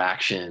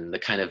interaction, the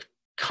kind of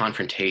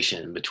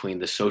confrontation between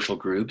the social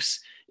groups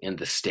and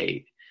the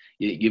state.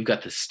 You've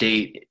got the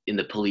state in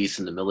the police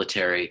and the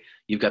military.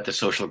 You've got the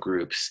social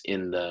groups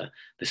in the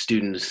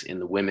students, in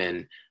the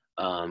women,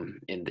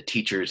 in the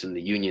teachers and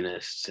the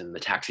unionists and the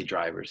taxi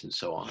drivers and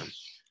so on.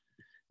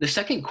 The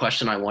second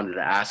question I wanted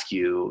to ask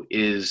you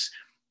is,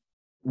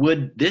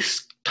 would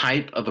this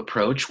type of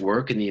approach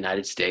work in the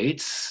United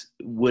States?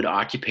 Would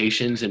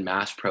occupations and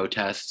mass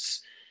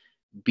protests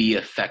be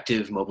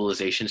effective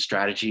mobilization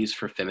strategies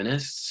for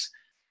feminists?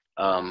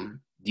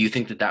 Do you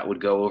think that that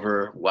would go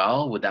over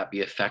well? Would that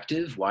be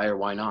effective? Why or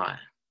why not?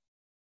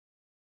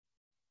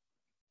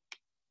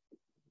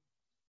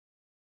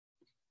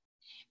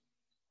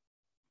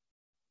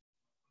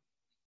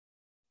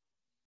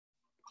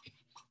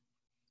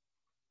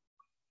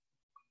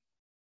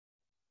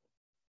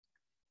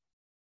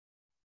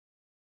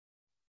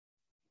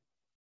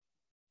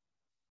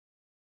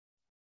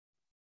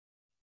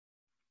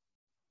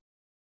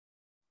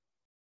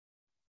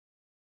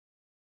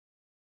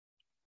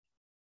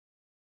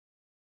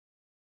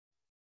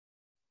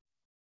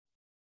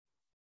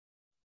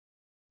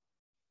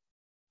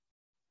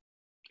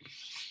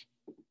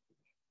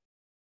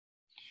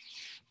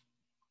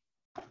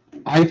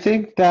 I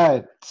think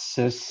that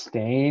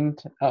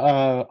sustained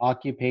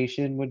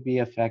occupation would be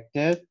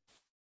effective,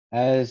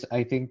 as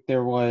I think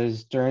there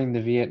was during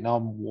the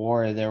Vietnam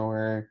War, there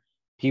were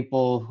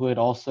people who had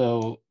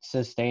also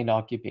sustained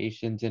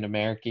occupations in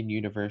American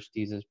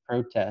universities as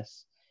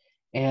protests.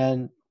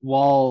 And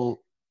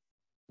while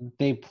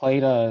they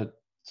played a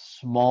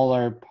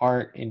smaller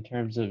part in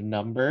terms of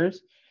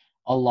numbers,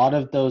 a lot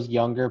of those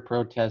younger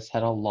protests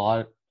had a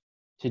lot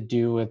to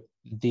do with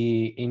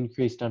the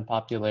increased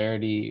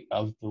unpopularity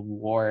of the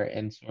war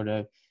and sort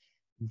of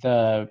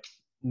the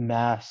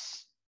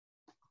mass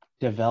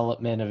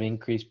development of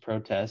increased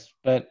protests.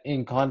 But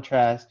in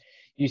contrast,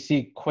 you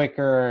see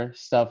quicker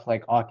stuff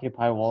like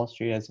Occupy Wall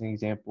Street as an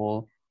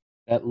example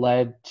that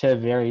led to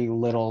very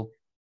little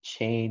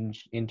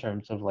change in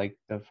terms of like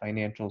the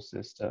financial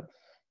system.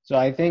 So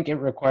I think it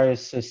requires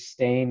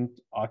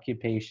sustained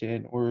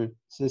occupation or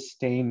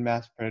sustained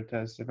mass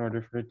protests in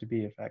order for it to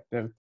be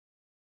effective.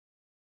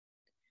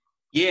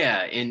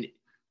 Yeah, and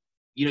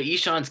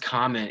Ishan's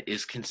comment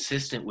is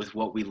consistent with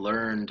what we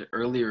learned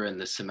earlier in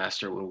the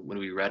semester when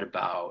we read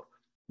about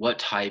what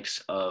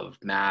types of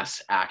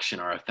mass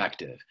action are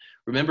effective.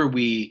 Remember,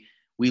 we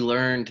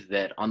learned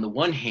that on the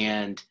one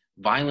hand,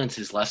 violence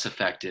is less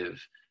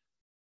effective.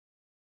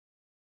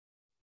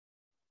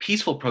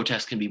 Peaceful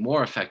protest can be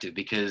more effective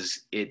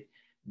because it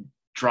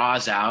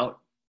draws out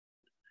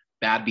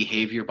bad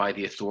behavior by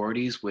the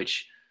authorities,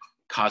 which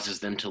causes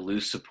them to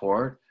lose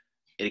support.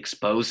 It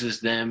exposes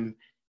them.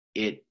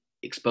 It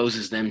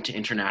exposes them to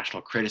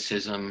international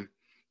criticism.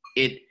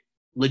 It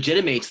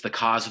legitimates the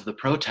cause of the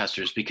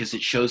protesters because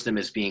it shows them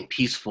as being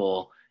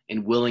peaceful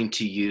and willing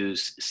to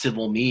use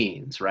civil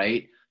means,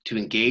 right, to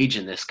engage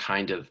in this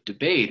kind of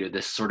debate or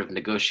this sort of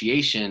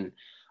negotiation.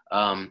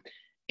 And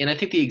I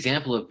think the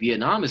example of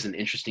Vietnam is an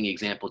interesting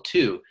example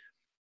too.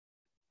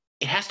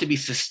 It has to be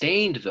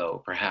sustained,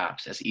 though,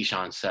 perhaps, as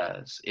Ishan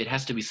says. It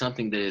has to be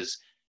something that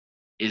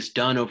is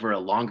done over a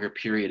longer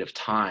period of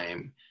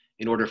time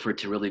in order for it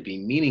to really be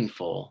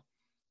meaningful.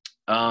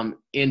 And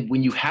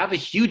when you have a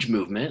huge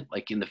movement,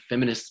 like in the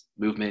feminist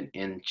movement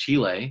in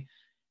Chile,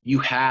 you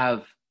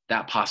have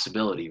that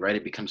possibility, right?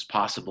 It becomes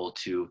possible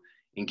to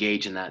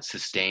engage in that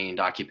sustained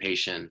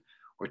occupation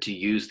or to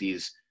use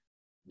these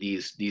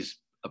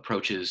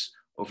approaches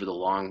over the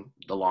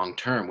long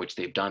term, which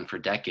they've done for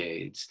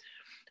decades.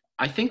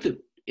 I think that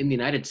in the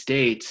United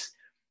States,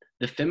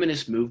 the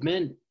feminist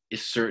movement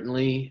is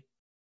certainly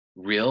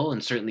real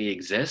and certainly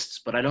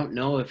exists, but I don't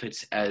know if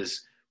it's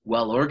as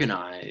well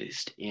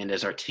organized and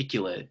as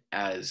articulate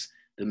as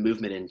the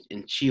movement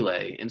in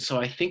Chile. And so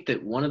I think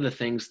that one of the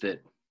things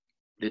that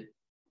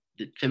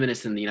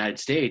feminists in the United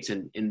States,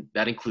 and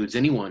that includes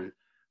anyone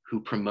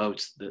who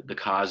promotes the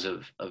cause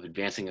of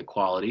advancing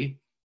equality,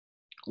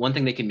 one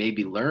thing they can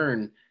maybe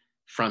learn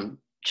from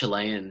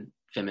Chilean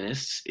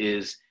feminists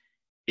is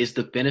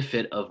the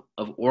benefit of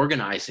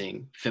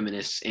organizing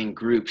feminists in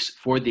groups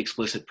for the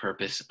explicit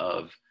purpose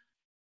of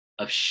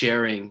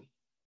sharing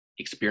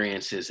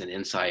experiences and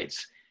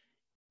insights.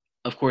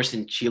 Of course,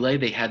 in Chile,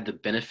 they had the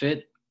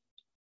benefit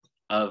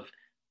of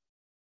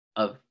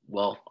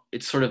well,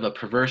 it's sort of a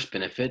perverse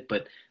benefit,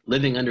 but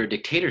living under a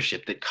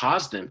dictatorship that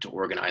caused them to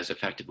organize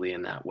effectively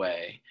in that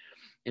way.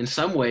 In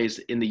some ways,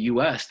 in the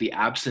US, the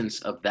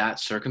absence of that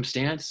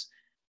circumstance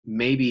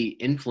maybe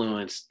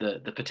influenced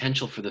the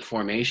potential for the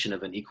formation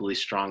of an equally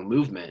strong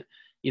movement.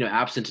 You know,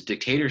 absent a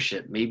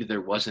dictatorship, maybe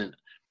there wasn't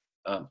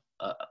a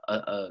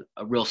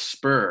real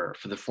spur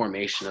for the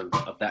formation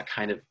of that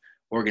kind of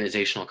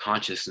organizational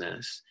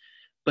consciousness.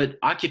 But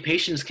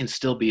occupations can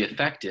still be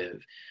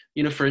effective.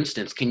 You know, for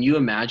instance, can you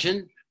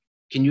imagine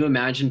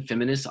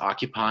feminists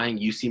occupying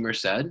UC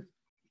Merced?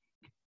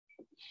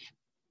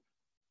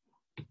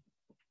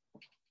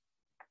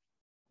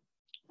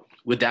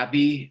 Would that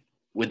be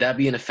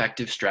an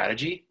effective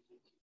strategy?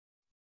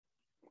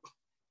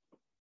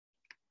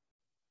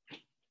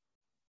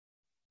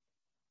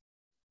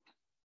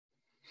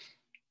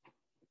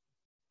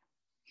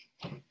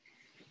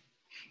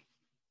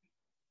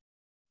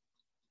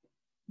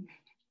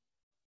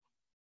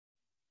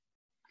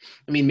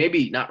 I mean,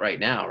 maybe not right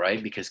now,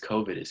 right? Because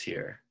COVID is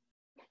here.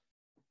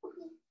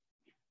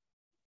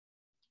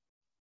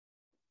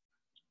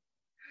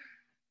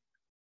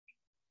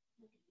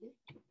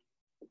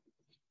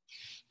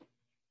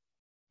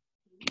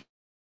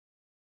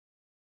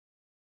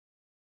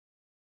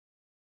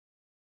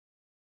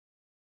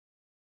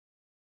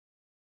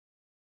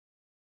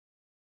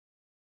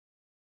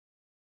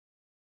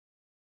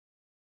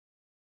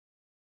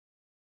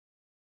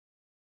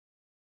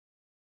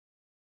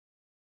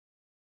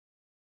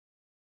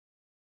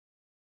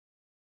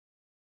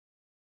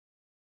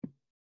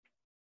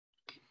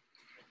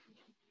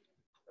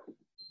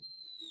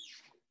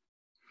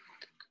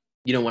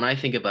 You know, when I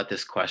think about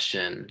this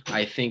question,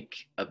 I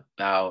think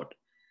about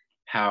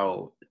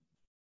how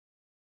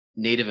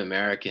Native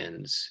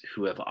Americans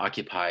who have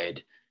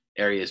occupied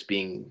areas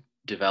being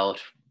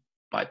developed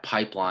by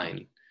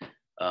pipeline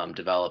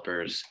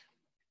developers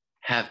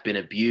have been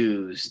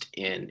abused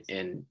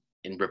and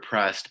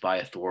repressed by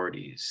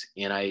authorities.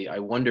 And I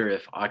wonder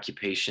if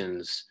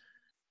occupations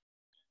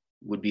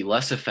would be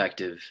less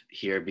effective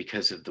here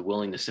because of the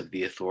willingness of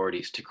the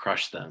authorities to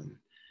crush them.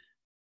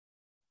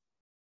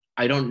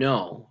 I don't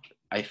know.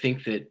 I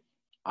think that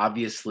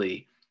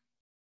obviously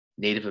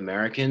Native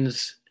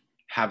Americans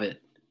have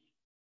it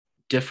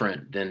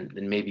different than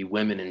maybe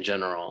women in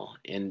general.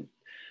 And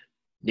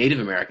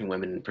Native American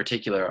women in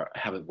particular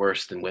have it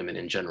worse than women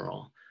in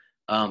general.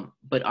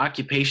 But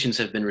occupations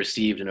have been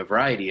received in a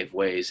variety of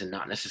ways and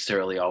not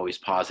necessarily always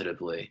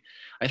positively.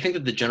 I think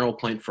that the general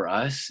point for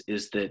us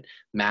is that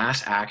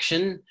mass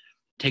action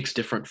takes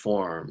different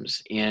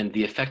forms, and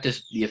the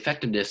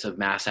effectiveness of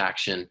mass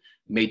action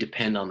may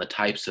depend on the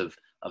types of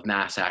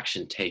mass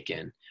action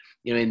taken.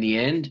 You know, in the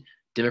end,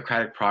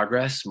 democratic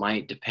progress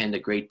might depend a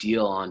great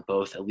deal on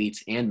both elites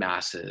and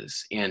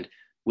masses, and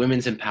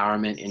women's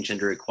empowerment and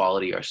gender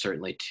equality are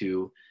certainly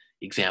two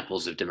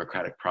examples of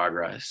democratic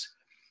progress.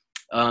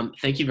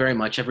 Thank you very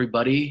much,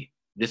 everybody.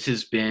 This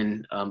has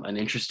been an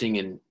interesting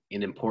and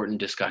important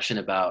discussion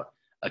about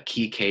a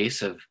key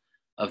case of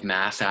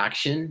mass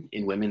action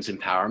in women's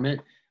empowerment.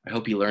 I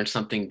hope you learned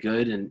something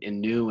good and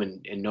new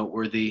and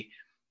noteworthy.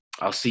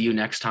 I'll see you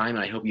next time,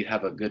 and I hope you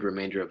have a good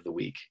remainder of the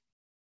week.